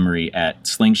Clinton Bemery at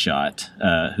Slingshot,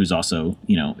 who's also,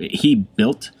 he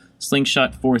built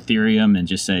Slingshot for Ethereum and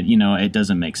just said, it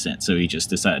doesn't make sense. So he just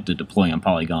decided to deploy on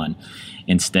Polygon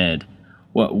instead.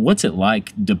 What's it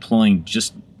like deploying,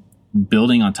 just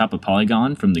building on top of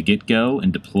Polygon from the get-go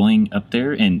and deploying up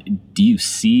there? And do you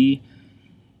see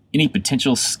any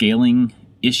potential scaling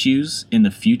issues in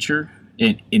the future?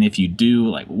 And if you do,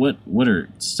 like, what are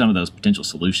some of those potential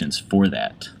solutions for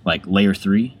that? Like layer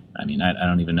 3? I mean, I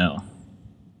don't even know.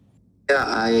 Yeah,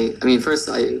 I mean, first,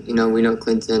 we know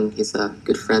Clinton. He's a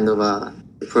good friend of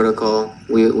the protocol.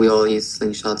 We all use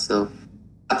Slingshot, so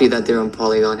happy that they're on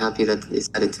Polygon. Happy that they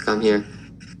decided to come here.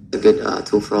 It's a good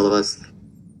tool for all of us.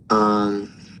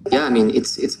 Yeah, I mean,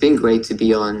 it's been great to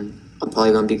be on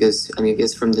Polygon because, I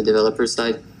guess from the developer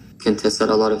side, you can test out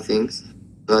a lot of things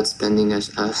without spending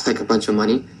like a bunch of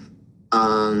money.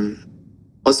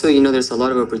 Also, there's a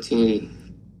lot of opportunity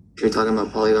if you're talking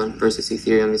about Polygon versus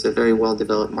Ethereum. It's a very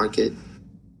well-developed market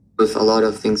with a lot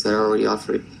of things that are already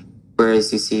offered.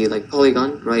 Whereas you see like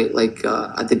Polygon, right? Like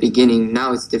at the beginning,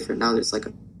 now it's different. Now there's like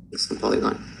some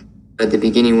Polygon. But at the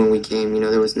beginning when we came,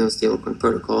 there was no stablecoin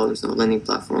protocol. There's no lending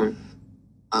platform.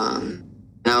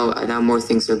 Now more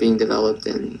things are being developed,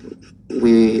 and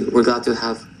we're glad to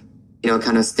have,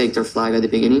 kind of staked our flag at the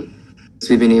beginning. So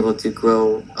we've been able to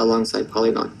grow alongside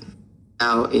Polygon.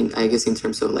 Now, I guess in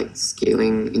terms of like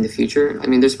scaling in the future, I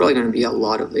mean, there's probably going to be a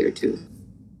lot of layer 2,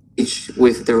 each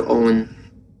with their own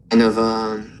kind of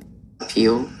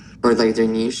appeal or like their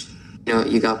niche.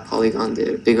 You got Polygon,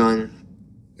 they're big on,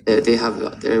 they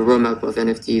have their roadmap of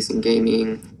NFTs and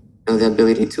gaming, the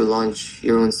ability to launch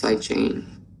your own sidechain.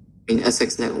 I mean,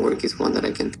 SX Network is one that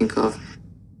I can think of.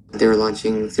 They're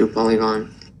launching through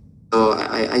Polygon. So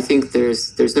I think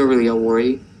there's no really a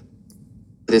worry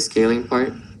for the scaling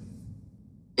part.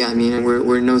 Yeah, I mean,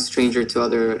 we're no stranger to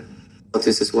other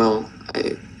L2s as well.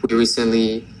 We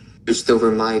recently switched over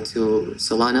Mai to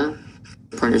Solana,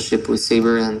 in partnership with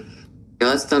Saber, and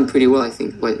that's done pretty well. I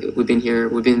think we've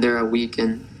been there a week,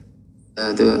 and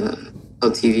the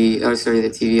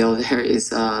TVL there is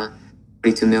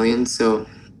 32 million. So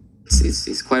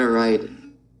it's quite a ride.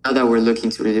 Not that we're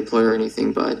looking to redeploy or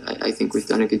anything, but I think we've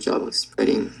done a good job of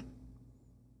spreading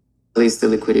at least the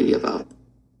liquidity about.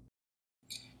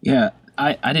 Yeah,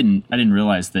 I didn't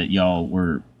realize that y'all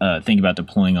were thinking about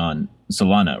deploying on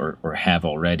Solana or have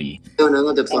already. No,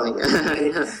 not deploying.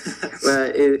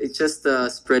 But it's just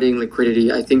spreading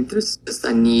liquidity. I think there's just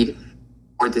a need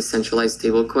for decentralized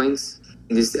stablecoins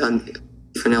in these different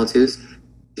L2s.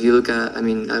 If you look at, I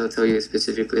mean, I will tell you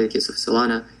specifically in the case of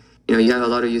Solana, you have a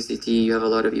lot of USDT, you have a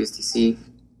lot of USDC,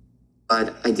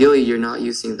 but ideally you're not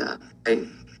using that, right?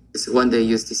 Because one day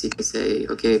USDC can say,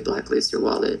 okay, blacklist your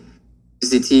wallet.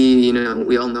 USDT,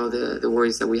 we all know the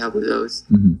worries that we have with those.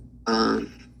 Mm-hmm.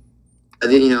 I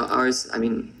think, ours, I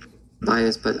mean,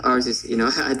 biased, but ours is,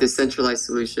 a decentralized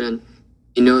solution.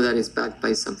 That it's backed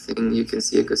by something. You can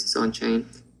see it because it's on chain.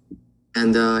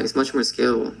 And it's much more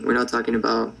scalable. We're not talking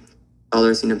about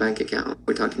dollars in a bank account.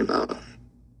 We're talking about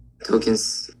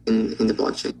tokens in the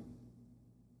blockchain.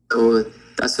 So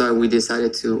that's why we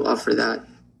decided to offer that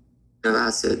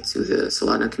asset to the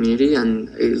Solana community, and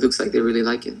it looks like they really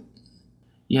like it.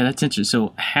 Yeah, that's interesting.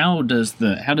 So how does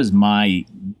Mai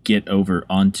get over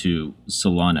onto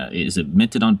Solana? Is it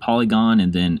minted on Polygon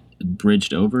and then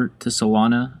bridged over to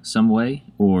Solana some way,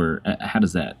 or how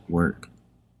does that work?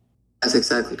 That's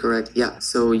exactly correct. Yeah.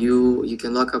 So you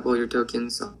can lock up all your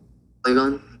tokens on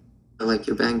Polygon, like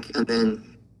your bank, and then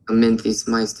mint these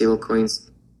Mai stable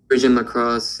coins, bridge them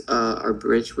across our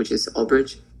bridge, which is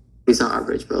Allbridge. It's not our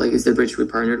bridge, but like it's the bridge we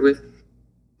partnered with.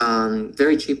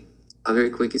 Very cheap, very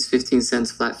quick. It's 15 cents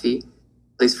flat fee,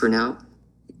 at least for now.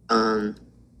 And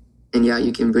yeah,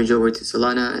 you can bridge over to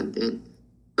Solana and then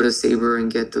go to Saber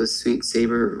and get those sweet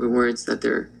Saber rewards that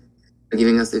they're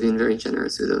giving us. They've been very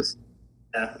generous with those.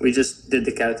 Yeah, we just did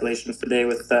the calculations today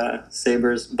with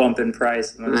Saber's bump in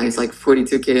price. And it's like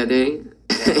 $42K a day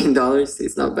in dollars.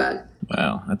 It's not bad.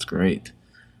 Wow, that's great.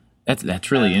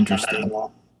 That's really interesting.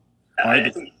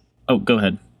 Oh, go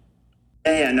ahead.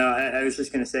 No, I was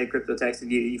just going to say, Crypto texted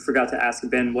you. You forgot to ask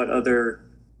Ben what other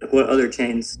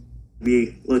chains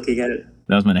be looking at it.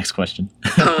 That was my next question.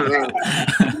 Oh man,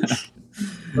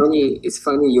 it's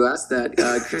funny you asked that,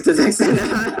 Crypto texted.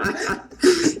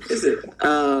 Is it?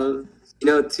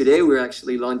 Today we're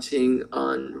actually launching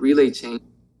on Relay Chain,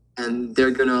 and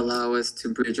they're going to allow us to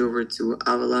bridge over to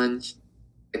Avalanche,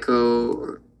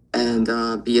 Echo, and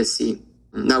BSC.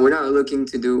 Now we're not looking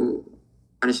to do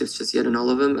partnerships just yet on all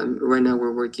of them. Right now,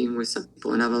 we're working with some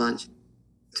people in Avalanche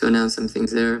to announce some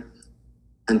things there.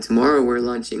 And tomorrow, we're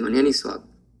launching on AnySwap,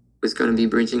 which is going to be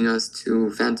bridging us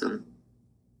to Phantom.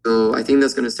 So I think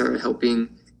that's going to start helping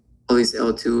all these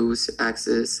L2s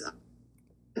access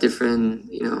different,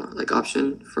 like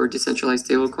option for decentralized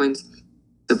stablecoins,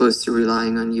 as opposed to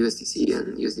relying on USDC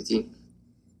and USDT.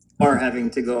 Or having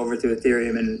to go over to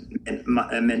Ethereum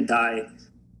and mint DAI.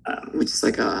 Which is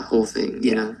like a whole thing,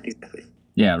 you know? Exactly.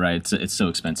 Yeah, right. It's so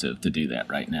expensive to do that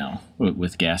right now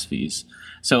with gas fees.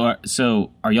 So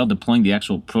are y'all deploying the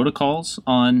actual protocols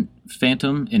on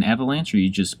Phantom and Avalanche, or are you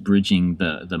just bridging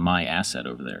the My asset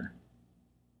over there?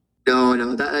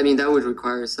 No. That would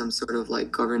require some sort of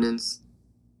like governance.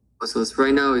 So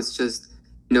right now, it's just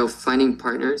finding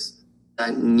partners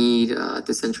that need a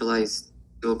decentralized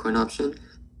stablecoin option,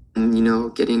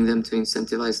 and getting them to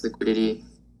incentivize liquidity,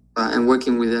 and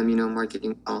working with them,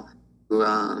 marketing well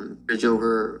to bridge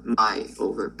over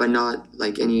but not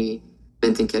like any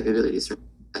minting capabilities or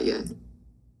not yet.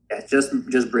 Yeah,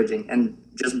 just bridging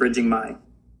my.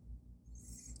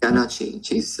 Yeah, not Qi.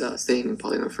 Qi's staying in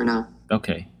Polygon for now.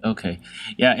 Okay.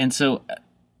 Yeah, and so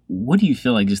what do you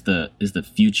feel like is the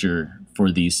future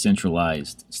for these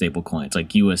centralized stablecoins like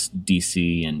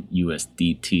USDC and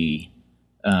USDT?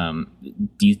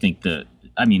 Do you think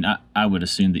I would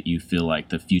assume that you feel like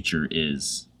the future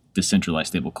is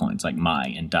decentralized stablecoins like My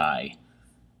and DAI.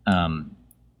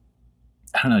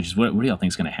 I don't know, just what do y'all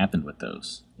think is going to happen with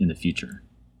those in the future?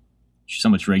 So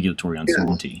much regulatory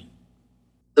uncertainty.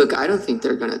 Look, I don't think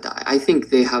they're going to die. I think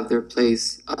they have their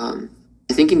place.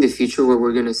 I think in the future what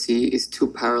we're going to see is two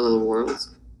parallel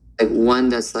worlds. Like one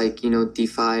that's like,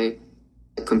 DeFi,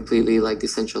 completely like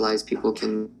decentralized, people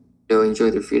can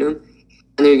enjoy their freedom.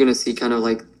 And then you're going to see kind of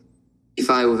like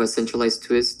DeFi with a centralized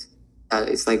twist.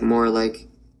 It's like more like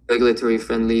regulatory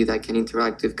friendly, that can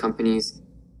interact with companies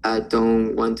that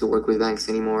don't want to work with banks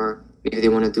anymore. Maybe they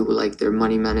want to do like their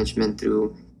money management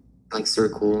through like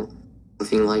Circle,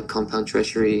 something like Compound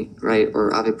Treasury, right?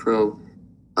 Or Aave Pro.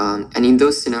 And in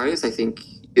those scenarios, I think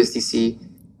USDC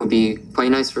would be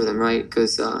quite nice for them, right?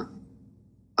 Because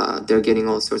they're getting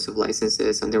all sorts of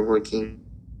licenses and they're working.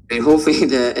 I mean, hopefully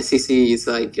the SEC is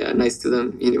like nice to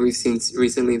them. We've seen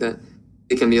recently that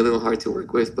it can be a little hard to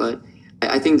work with, but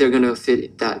I think they're going to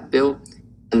fit that bill.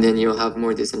 And then you'll have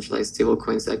more decentralized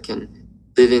stablecoins that can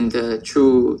live in the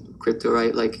true crypto,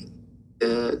 right? Like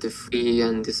the free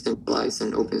and decentralized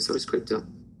and open source crypto.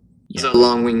 Yeah. It's a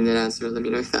long-winded answer. Let me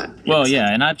know if that. Well,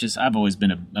 yeah, and I've always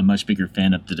been a much bigger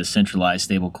fan of the decentralized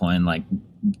stablecoin like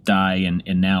DAI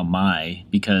and now My,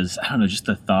 because I don't know, just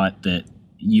the thought that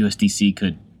USDC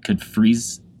could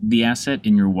freeze the asset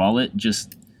in your wallet,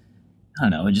 just I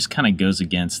don't know, it just kind of goes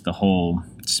against the whole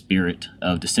spirit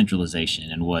of decentralization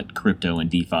and what crypto and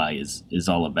DeFi is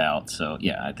all about. So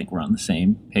yeah, I think we're on the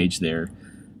same page there.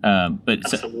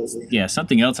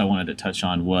 Something else I wanted to touch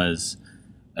on was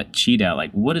Qi DAO.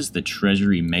 Like, what is the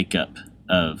treasury makeup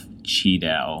of Qi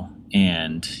DAO?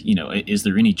 And, is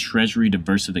there any treasury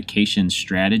diversification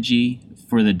strategy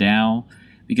for the DAO?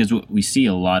 Because we see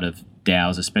a lot of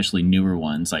DAOs, especially newer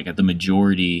ones, like the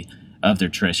majority of their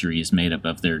treasury is made up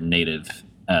of their native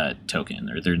token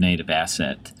or their native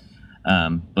asset.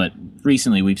 But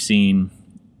recently we've seen,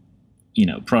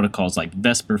 protocols like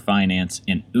Vesper Finance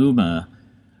and UMA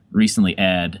recently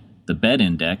add the BED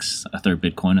index, a third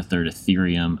Bitcoin, a third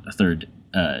Ethereum, a third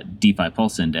DeFi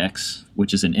Pulse index,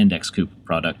 which is an index Coop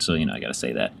product. So, I got to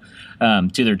say that,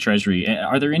 to their treasury.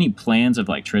 Are there any plans of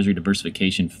like treasury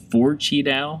diversification for Qi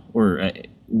DAO, or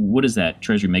what does that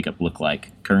treasury makeup look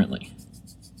like currently?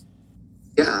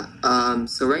 Yeah.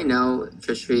 So right now,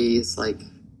 treasury is like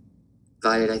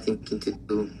divided, I think, into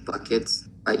two buckets.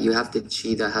 Right, you have the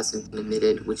Qi that hasn't been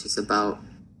emitted, which is about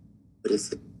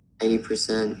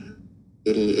 90%,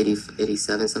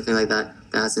 87, something like that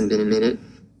hasn't been emitted.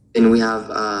 Then we have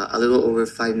a little over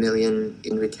 5 million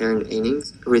in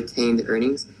retained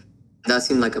earnings. That's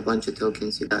in like a bunch of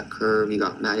tokens. You got Curve, you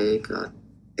got Matic,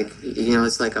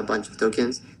 it's like a bunch of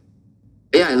tokens.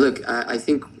 But yeah, look, I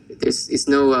think it's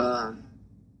no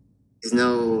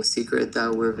secret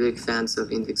that we're big fans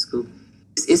of Index Coop.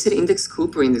 Is it Index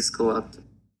Coop or Index Co-op?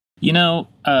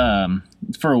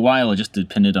 For a while, it just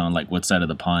depended on like what side of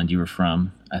the pond you were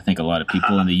from. I think a lot of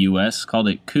people in the U.S. called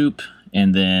it Coop,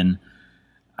 and then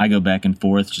I go back and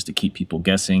forth just to keep people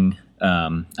guessing.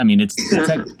 It's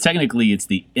technically it's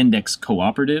the Index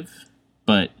Cooperative,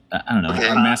 but I don't know. Okay.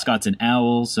 Our mascot's an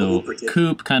owl, so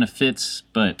Coop kind of fits,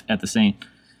 but at the same,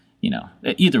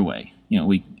 either way,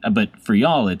 but for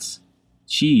y'all, it's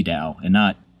Qi DAO and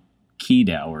not Qi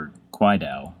DAO or Qi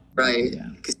DAO. Right.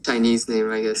 Cause Chinese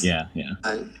name, I guess. Yeah.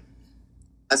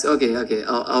 That's okay. Okay,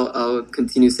 I'll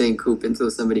continue saying Coop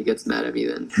until somebody gets mad at me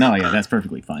then. No, yeah, that's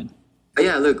perfectly fine. But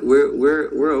yeah, look,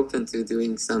 we're open to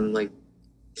doing some like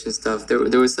stuff. There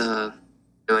was an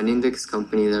index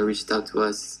company that reached out to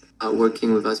us,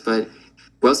 working with us, but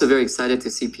we're also very excited to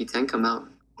see P10 come out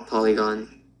on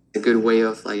Polygon. A good way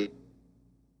of like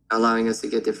allowing us to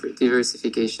get different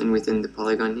diversification within the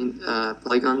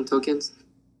Polygon tokens.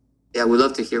 Yeah, we'd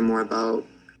love to hear more about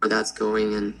where that's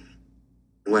going and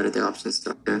what are the options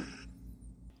are there.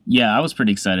 Yeah, I was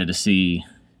pretty excited to see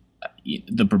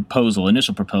the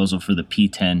initial proposal for the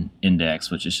P10 index,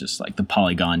 which is just like the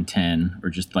Polygon 10 or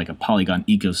just like a Polygon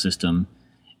ecosystem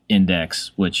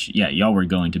index, which, yeah, y'all were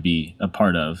going to be a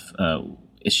part of.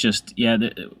 It's just,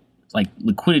 like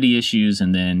liquidity issues.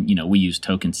 And then, we use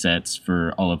token sets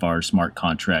for all of our smart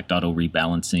contract auto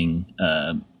rebalancing.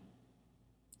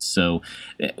 So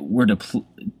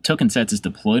token sets is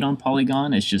deployed on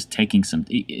Polygon. It's just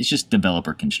it's just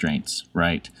developer constraints,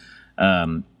 right?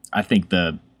 I think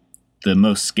the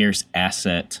most scarce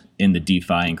asset in the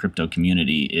DeFi and crypto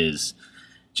community is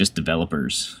just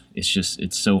developers.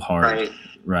 It's so hard,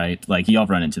 right? Like y'all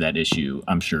run into that issue,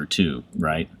 I'm sure too,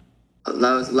 right?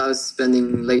 Allows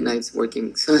spending late nights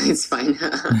working, so it's fine.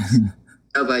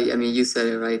 No, but I mean, you said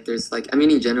it right. There's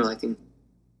in general, I think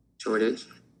shortage,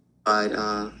 but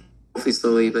hopefully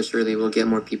slowly but surely we'll get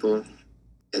more people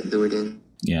that do it in.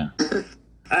 Yeah.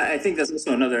 I think that's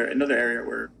also another area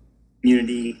where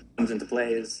community comes into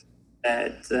play is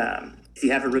that if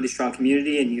you have a really strong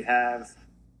community and you have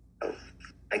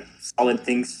like solid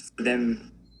things for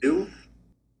them to do,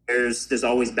 there's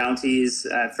always bounties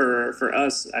for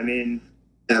us. I mean,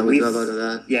 we do a lot of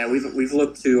that. Yeah, we've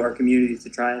looked to our community to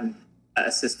try and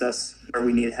assist us where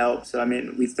we need help. So I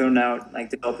mean, we've thrown out like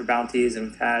developer bounties, and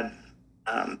we've had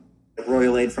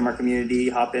Royal Aid from our community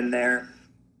hop in there.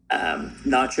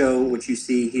 Nacho, which you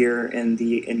see here in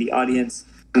the audience,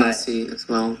 MSC as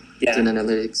well. Yeah. In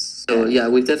analytics. So yeah,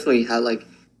 we've definitely had like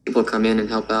people come in and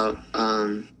help out.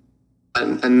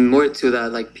 I'm more to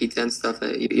that like P10 stuff.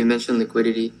 You mentioned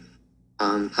liquidity.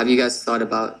 Have you guys thought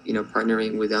about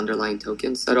partnering with the underlying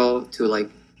tokens at all to like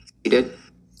feed it?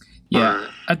 Yeah,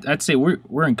 I'd say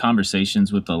we're in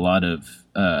conversations with a lot of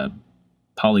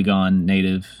Polygon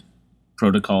native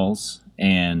protocols,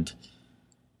 and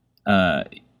I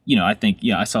think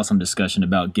I saw some discussion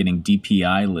about getting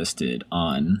DPI listed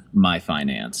on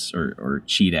MyFinance or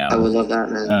Qi DAO. I would love that,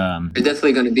 man. We're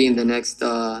definitely going to be in the next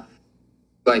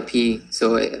IP,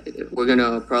 so we're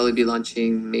gonna probably be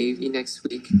launching maybe next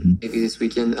week, maybe this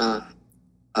weekend.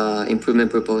 Improvement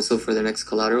proposal for the next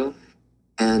collateral,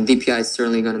 and DPI is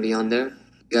certainly going to be on there.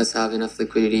 You guys have enough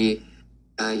liquidity.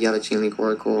 You have a Chainlink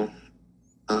Oracle.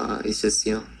 It's just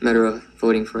a matter of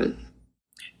voting for it.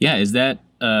 Yeah, is that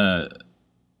a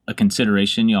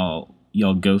consideration y'all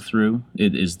go through?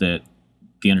 Is that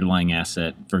the underlying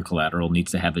asset for collateral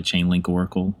needs to have a Chainlink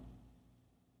Oracle?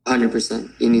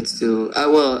 100%. It needs to.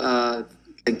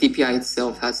 Like DPI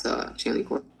itself has a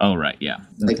Chainlink Oracle. Oh right, yeah.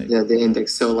 Okay. Like the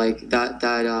index. So like that.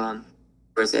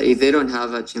 If they don't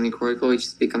have a Chainlink Oracle, it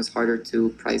just becomes harder to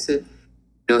price it.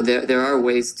 There are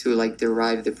ways to like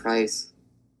derive the price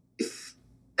if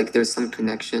like there's some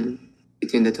connection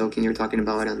between the token you're talking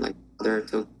about and like other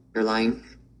token you're lying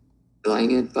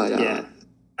it. But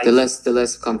the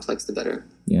less complex, the better.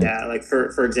 Yeah, like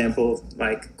for example,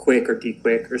 like Quick or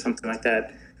DQuick or something like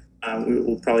that. We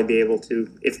will probably be able to,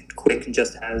 if Quick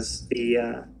just has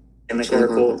the Chainlink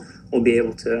Oracle, we'll be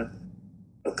able to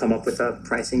come up with a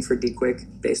pricing for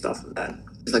DQuick based off of that.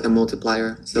 It's like a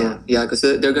multiplier. So yeah, because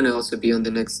they're going to also be on the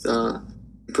next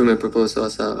improvement proposal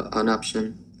as an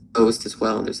option host as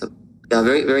well.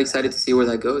 Very very excited to see where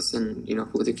that goes and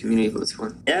who the community votes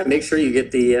for. Yeah, make sure you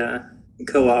get the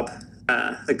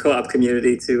co-op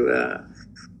community to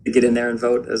get in there and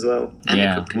vote as well.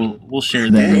 And we'll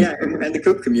share that. Yeah, and the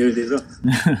Coop community as well.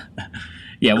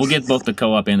 Yeah, we'll get both the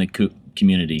co-op and the Coop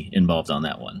community involved on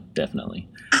that one, definitely.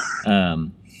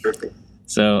 Perfect.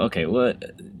 So, okay, well,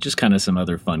 just kind of some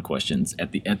other fun questions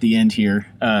at the end here.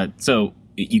 So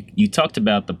you talked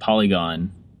about the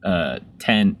Polygon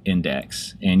 10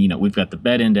 index, and we've got the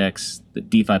BED index, the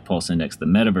DeFi Pulse index, the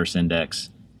Metaverse index.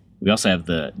 We also have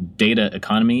the Data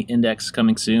Economy Index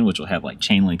coming soon, which will have like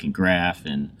Chainlink and Graph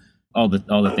and all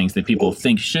the things that people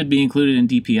think should be included in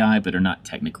DPI, but are not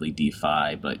technically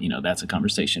DeFi. But that's a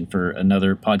conversation for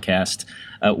another podcast.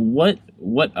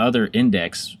 What other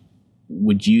index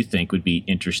would you think would be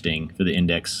interesting for the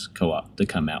index co-op to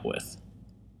come out with?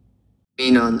 I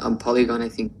mean, on Polygon, I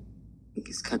think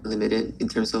it's kind of limited in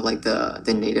terms of like the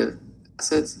native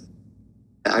assets.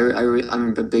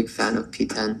 I'm a big fan of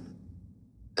P10.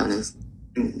 Honest.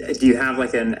 Do you have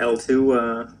like an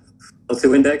L2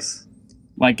 L2 index.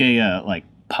 Like a like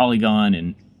Polygon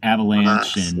and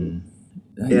Avalanche and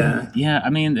I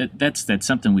mean that's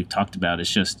something we've talked about.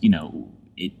 It's just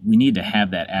we need to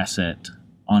have that asset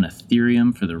on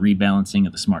Ethereum for the rebalancing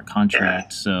of the smart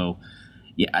contract. So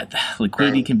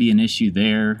liquidity can be an issue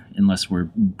there unless we're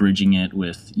bridging it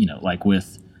with like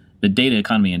with the data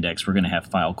economy index. We're going to have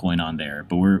Filecoin on there,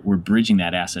 but we're bridging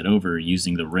that asset over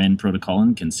using the REN protocol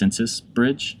and consensus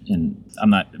bridge. And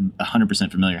I'm not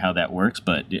 100% familiar how that works,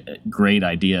 but great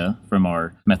idea from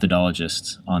our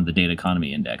methodologists on the data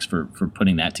economy index for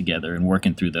putting that together and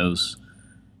working through those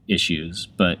issues.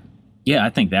 But I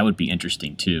think that would be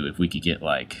interesting too if we could get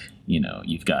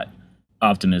you've got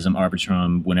Optimism,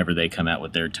 Arbitrum, whenever they come out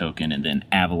with their token, and then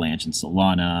Avalanche and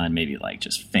Solana, and maybe like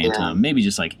just Phantom, maybe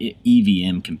just like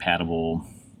EVM compatible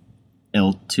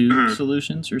L2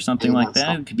 solutions or something like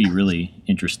that. It could be really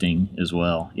interesting as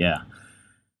well. Yeah.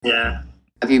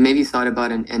 Have you maybe thought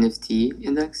about an NFT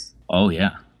index? Oh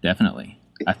yeah, definitely.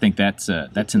 I think that's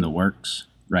in the works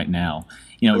right now.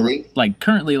 Really? Like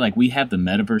currently, like we have the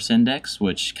Metaverse Index,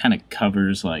 which kind of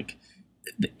covers like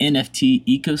the NFT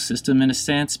ecosystem in a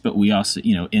sense, but we also,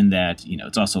 in that,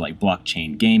 it's also like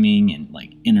blockchain gaming and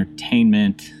like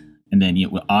entertainment. And then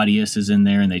Audius is in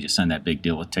there, and they just signed that big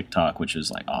deal with TikTok, which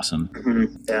is like awesome. But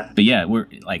we're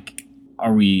like,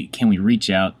 can we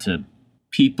reach out to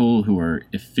people who are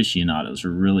aficionados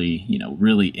or really,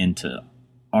 really into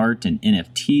art and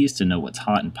NFTs to know what's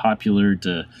hot and popular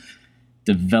to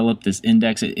develop this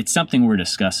index? It's something we're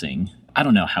discussing. I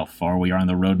don't know how far we are on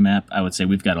the roadmap. I would say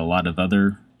we've got a lot of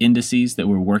other indices that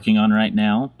we're working on right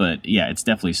now, but it's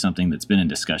definitely something that's been in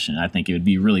discussion. I think it would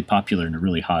be really popular and a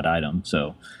really hot item.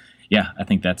 So I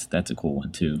think that's a cool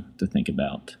one too to think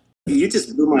about. You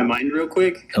just blew my mind real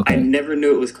quick. Okay. I never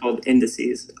knew it was called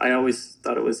indices. I always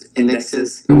thought it was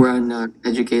indexes. We're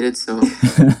uneducated, so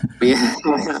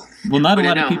Well, not a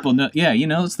lot of people know. Yeah,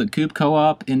 it's the Coop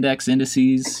Co-op index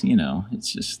indices.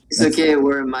 It's okay.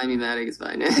 We're Miami-matic. It's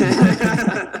fine.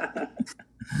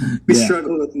 We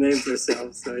struggle with names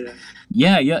ourselves, so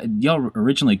yeah. Y'all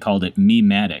originally called it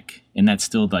Me-matic, and that's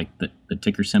still like the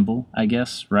ticker symbol, I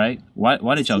guess, right?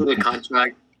 Why did y'all the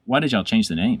contract? Why did y'all change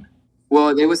the name?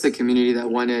 Well, there was a community that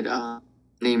wanted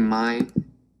name my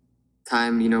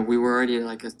time. We were already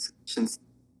like a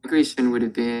migration would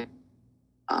have been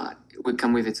it would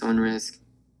come with its own risk.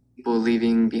 People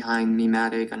leaving behind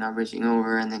Me-matic and not bridging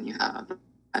over, and then you have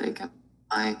Me-matic and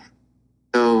my.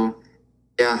 So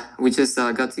we just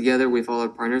got together with all our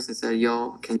partners and said,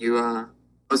 "Yo, can you?"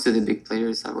 Most of the big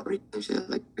players have already changed it,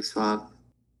 like Swap.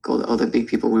 All the big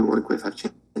people we work with have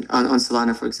changed. On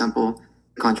Solana, for example,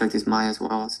 the contract is my as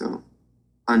well. So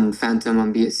on Phantom,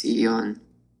 on BSC, on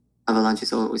Avalanche,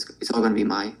 it's all going to be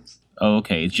my. Oh,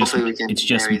 okay. It's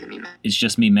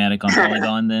just Me-matic on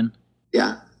Polygon then.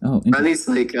 Yeah. Oh, or at least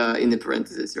like in the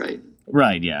parentheses, right?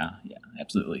 Right. Yeah.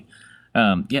 Absolutely.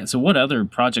 So what other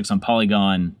projects on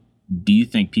Polygon do you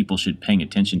think people should be paying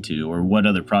attention to, or what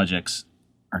other projects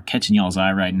are catching y'all's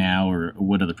eye right now, or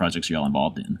what other projects are y'all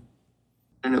involved in?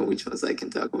 I don't know which ones I can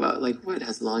talk about, like what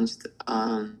has launched.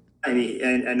 I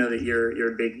mean, I know that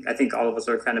you're big. I think all of us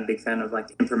are kind of big fan of like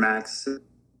Impermax.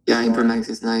 Yeah, Impermax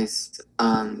is nice.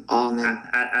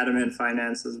 Adamant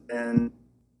Finance has been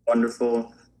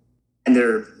wonderful, and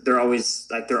they're always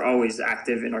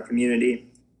active in our community.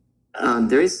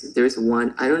 There's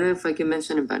one. I don't know if I can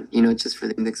mention it, but just for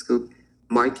the index scoop,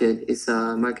 Market is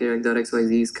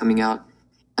market.xyz is coming out,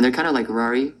 and they're kind of like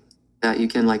Rari, that you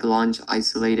can like launch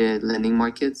isolated lending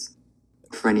markets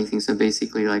for anything. So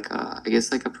basically, like I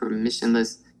guess like a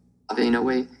permissionless in a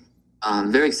way.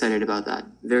 Very excited about that.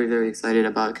 Very, very excited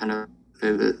about kind of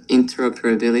the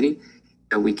interoperability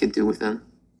that we could do with them.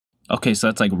 Okay, so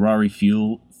that's like Rari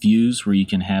Fuse, where you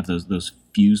can have those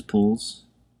fuse pools,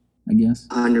 I guess.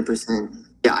 100%.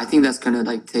 Yeah, I think that's gonna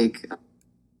like take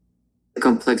the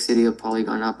complexity of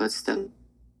Polygon up a step,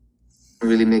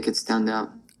 really make it stand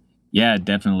out. Yeah,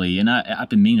 definitely. And I've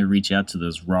been meaning to reach out to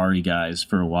those Rari guys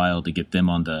for a while to get them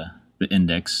on the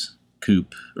index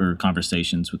Coop or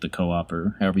conversations with the co-op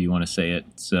or however you want to say it.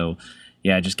 So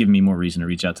just giving me more reason to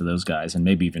reach out to those guys and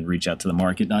maybe even reach out to the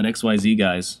market.xyz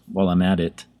guys while I'm at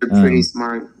it. They're pretty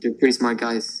smart. They're pretty smart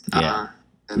guys. Yeah.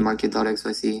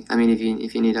 Market.xyz. I mean, if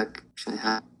you need a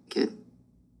kid.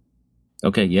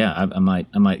 Okay, yeah, I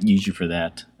might use you for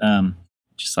that.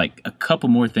 Just like a couple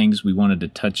more things we wanted to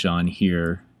touch on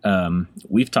here.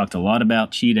 We've talked a lot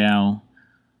about Qi DAO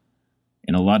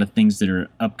and a lot of things that are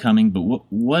upcoming, but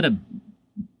what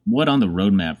on the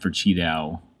roadmap for Qi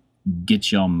DAO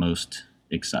gets y'all most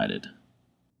excited?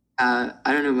 I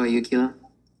don't know about you, Kila,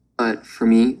 but for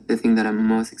me, the thing that I'm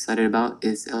most excited about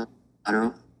is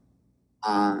collateral.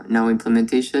 Now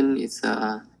implementation is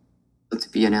to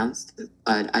be announced,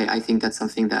 but I think that's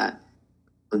something that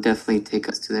will definitely take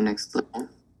us to the next level.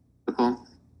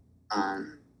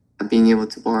 Being able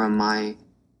to borrow my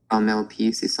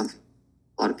LPs is something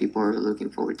a lot of people are looking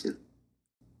forward to.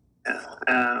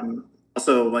 Yeah.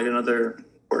 Also, like another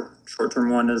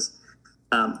short-term one is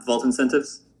vault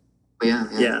incentives. Oh,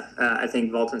 yeah. I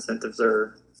think vault incentives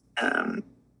are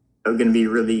going to be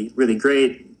really, really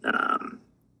great.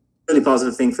 Really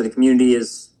positive thing for the community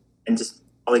is, and just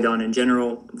Polygon in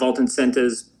general, vault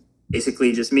incentives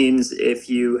basically just means if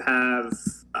you have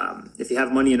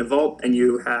money in a vault and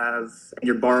you're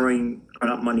borrowing, or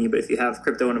not money, but if you have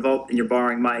crypto in a vault and you're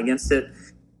borrowing MAI against it,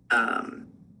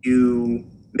 you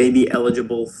may be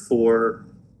eligible for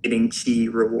getting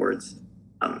Qi rewards.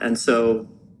 And so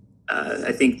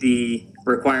I think the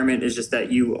requirement is just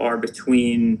that you are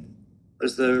between,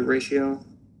 what's the ratio?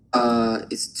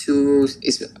 It's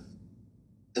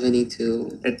 70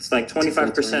 to... It's like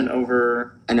 25%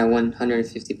 over... And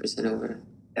 150% over.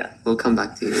 Yeah. We'll come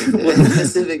back to you.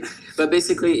 Specific. But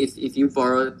basically, if you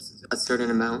borrowed a certain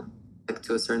amount, like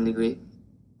to a certain degree,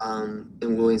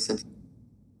 then we'll incentivize.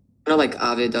 Like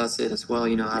Aave does it as well.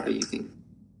 Aave, you can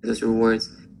those rewards.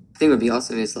 The thing would be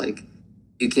awesome is like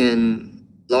you can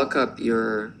lock up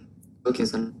your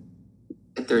tokens on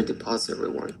get their deposit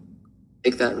reward.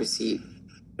 Take that receipt,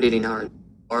 put it in our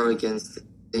borrow against it,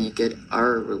 then you get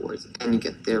our rewards and you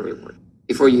get their reward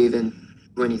before you even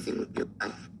do anything with your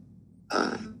life.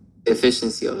 The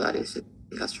efficiency of that is just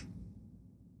industrial.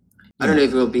 I don't know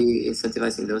if we'll be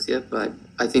incentivizing those yet, but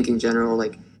I think in general,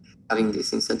 like having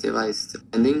this incentivized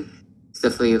lending is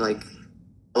definitely like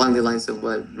along the lines of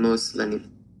what most lending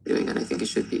are doing, and I think it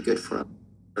should be good for a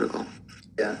protocol.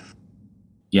 Yeah.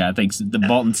 Yeah, I think the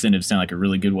vault incentives sound like a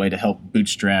really good way to help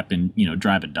bootstrap and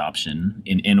drive adoption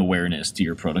and awareness to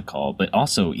your protocol. But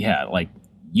also, like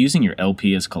using your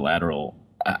LP as collateral.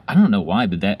 I don't know why,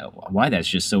 but why that's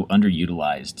just so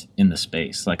underutilized in the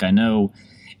space. Like I know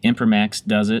Imprimax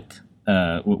does it,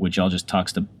 which y'all just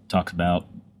talked about.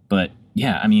 But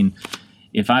yeah, I mean,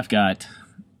 if I've got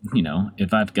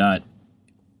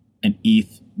an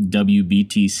ETH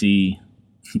WBTC,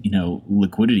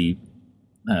 liquidity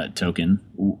token,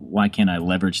 why can't I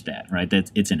leverage that? Right,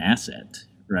 it's an asset,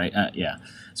 right? Yeah.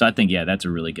 So I think that's a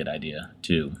really good idea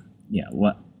too. Yeah,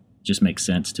 what just makes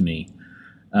sense to me.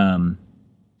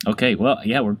 Okay, well,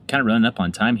 we're kind of running up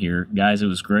on time here, guys. It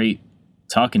was great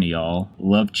talking to y'all.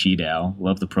 Love Qi DAO,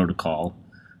 love the protocol.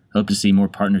 Hope to see more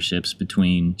partnerships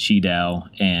between Qi DAO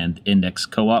and Index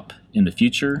Co-op in the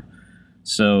future.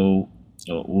 So,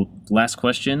 last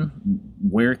question: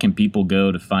 where can people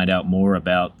go to find out more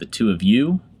about the two of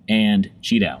you and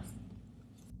Qi DAO?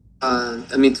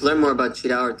 To learn more about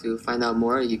Qi DAO or to find out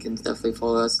more, you can definitely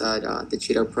follow us at the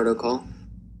Qi DAO protocol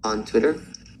on Twitter.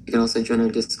 You can also join our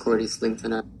Discord. It's linked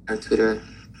on our Twitter.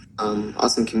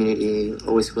 Awesome community,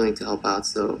 always willing to help out.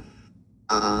 So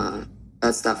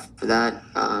that's that for that.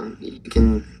 You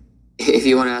can, if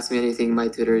you want to ask me anything, my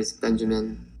Twitter is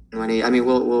Benjamin.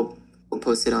 We'll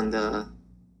post it on the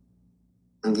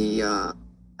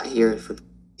here for.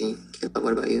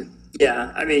 What about you?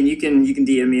 Yeah, you can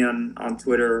DM me on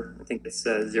Twitter. I think it's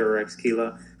 0x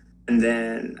Kila, and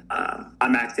then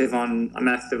I'm active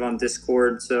on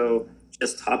Discord. So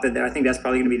just hop in there. I think that's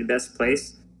probably going to be the best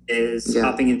place. Is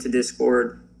hopping into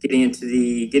Discord, getting into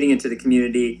the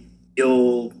community.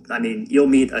 You'll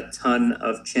meet a ton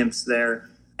of chimps there.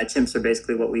 Chimps are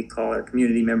basically what we call our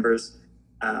community members.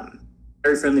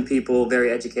 Very friendly people,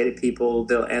 very educated people.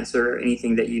 They'll answer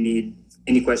anything that you need,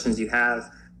 any questions you have.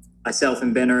 Myself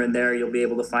and Ben are in there. You'll be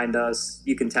able to find us.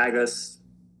 You can tag us,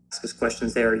 ask us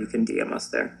questions there. You can DM us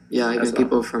there. Yeah, even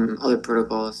people from other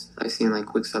protocols. I've seen like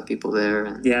Quickstop people there.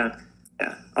 And yeah.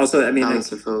 Also,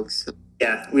 lots of folks.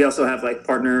 Yeah, we also have like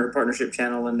partnership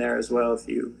channel in there as well.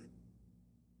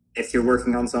 If you're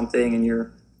working on something and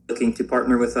you're looking to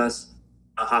partner with us,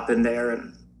 hop in there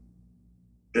and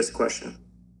just a question.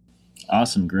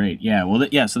 Awesome, great. Yeah, well,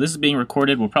 so this is being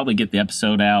recorded. We'll probably get the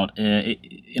episode out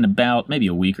in about maybe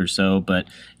a week or so. But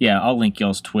yeah, I'll link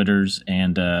y'all's Twitters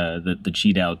and the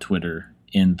Qi DAO Twitter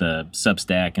in the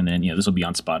Substack, and then this will be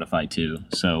on Spotify too.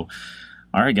 So,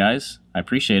 all right, guys, I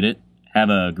appreciate it. Have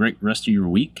a great rest of your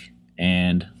week,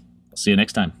 and I'll see you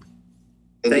next time.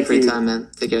 Thank you for your time, man.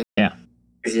 Take care. Yeah,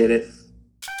 appreciate it.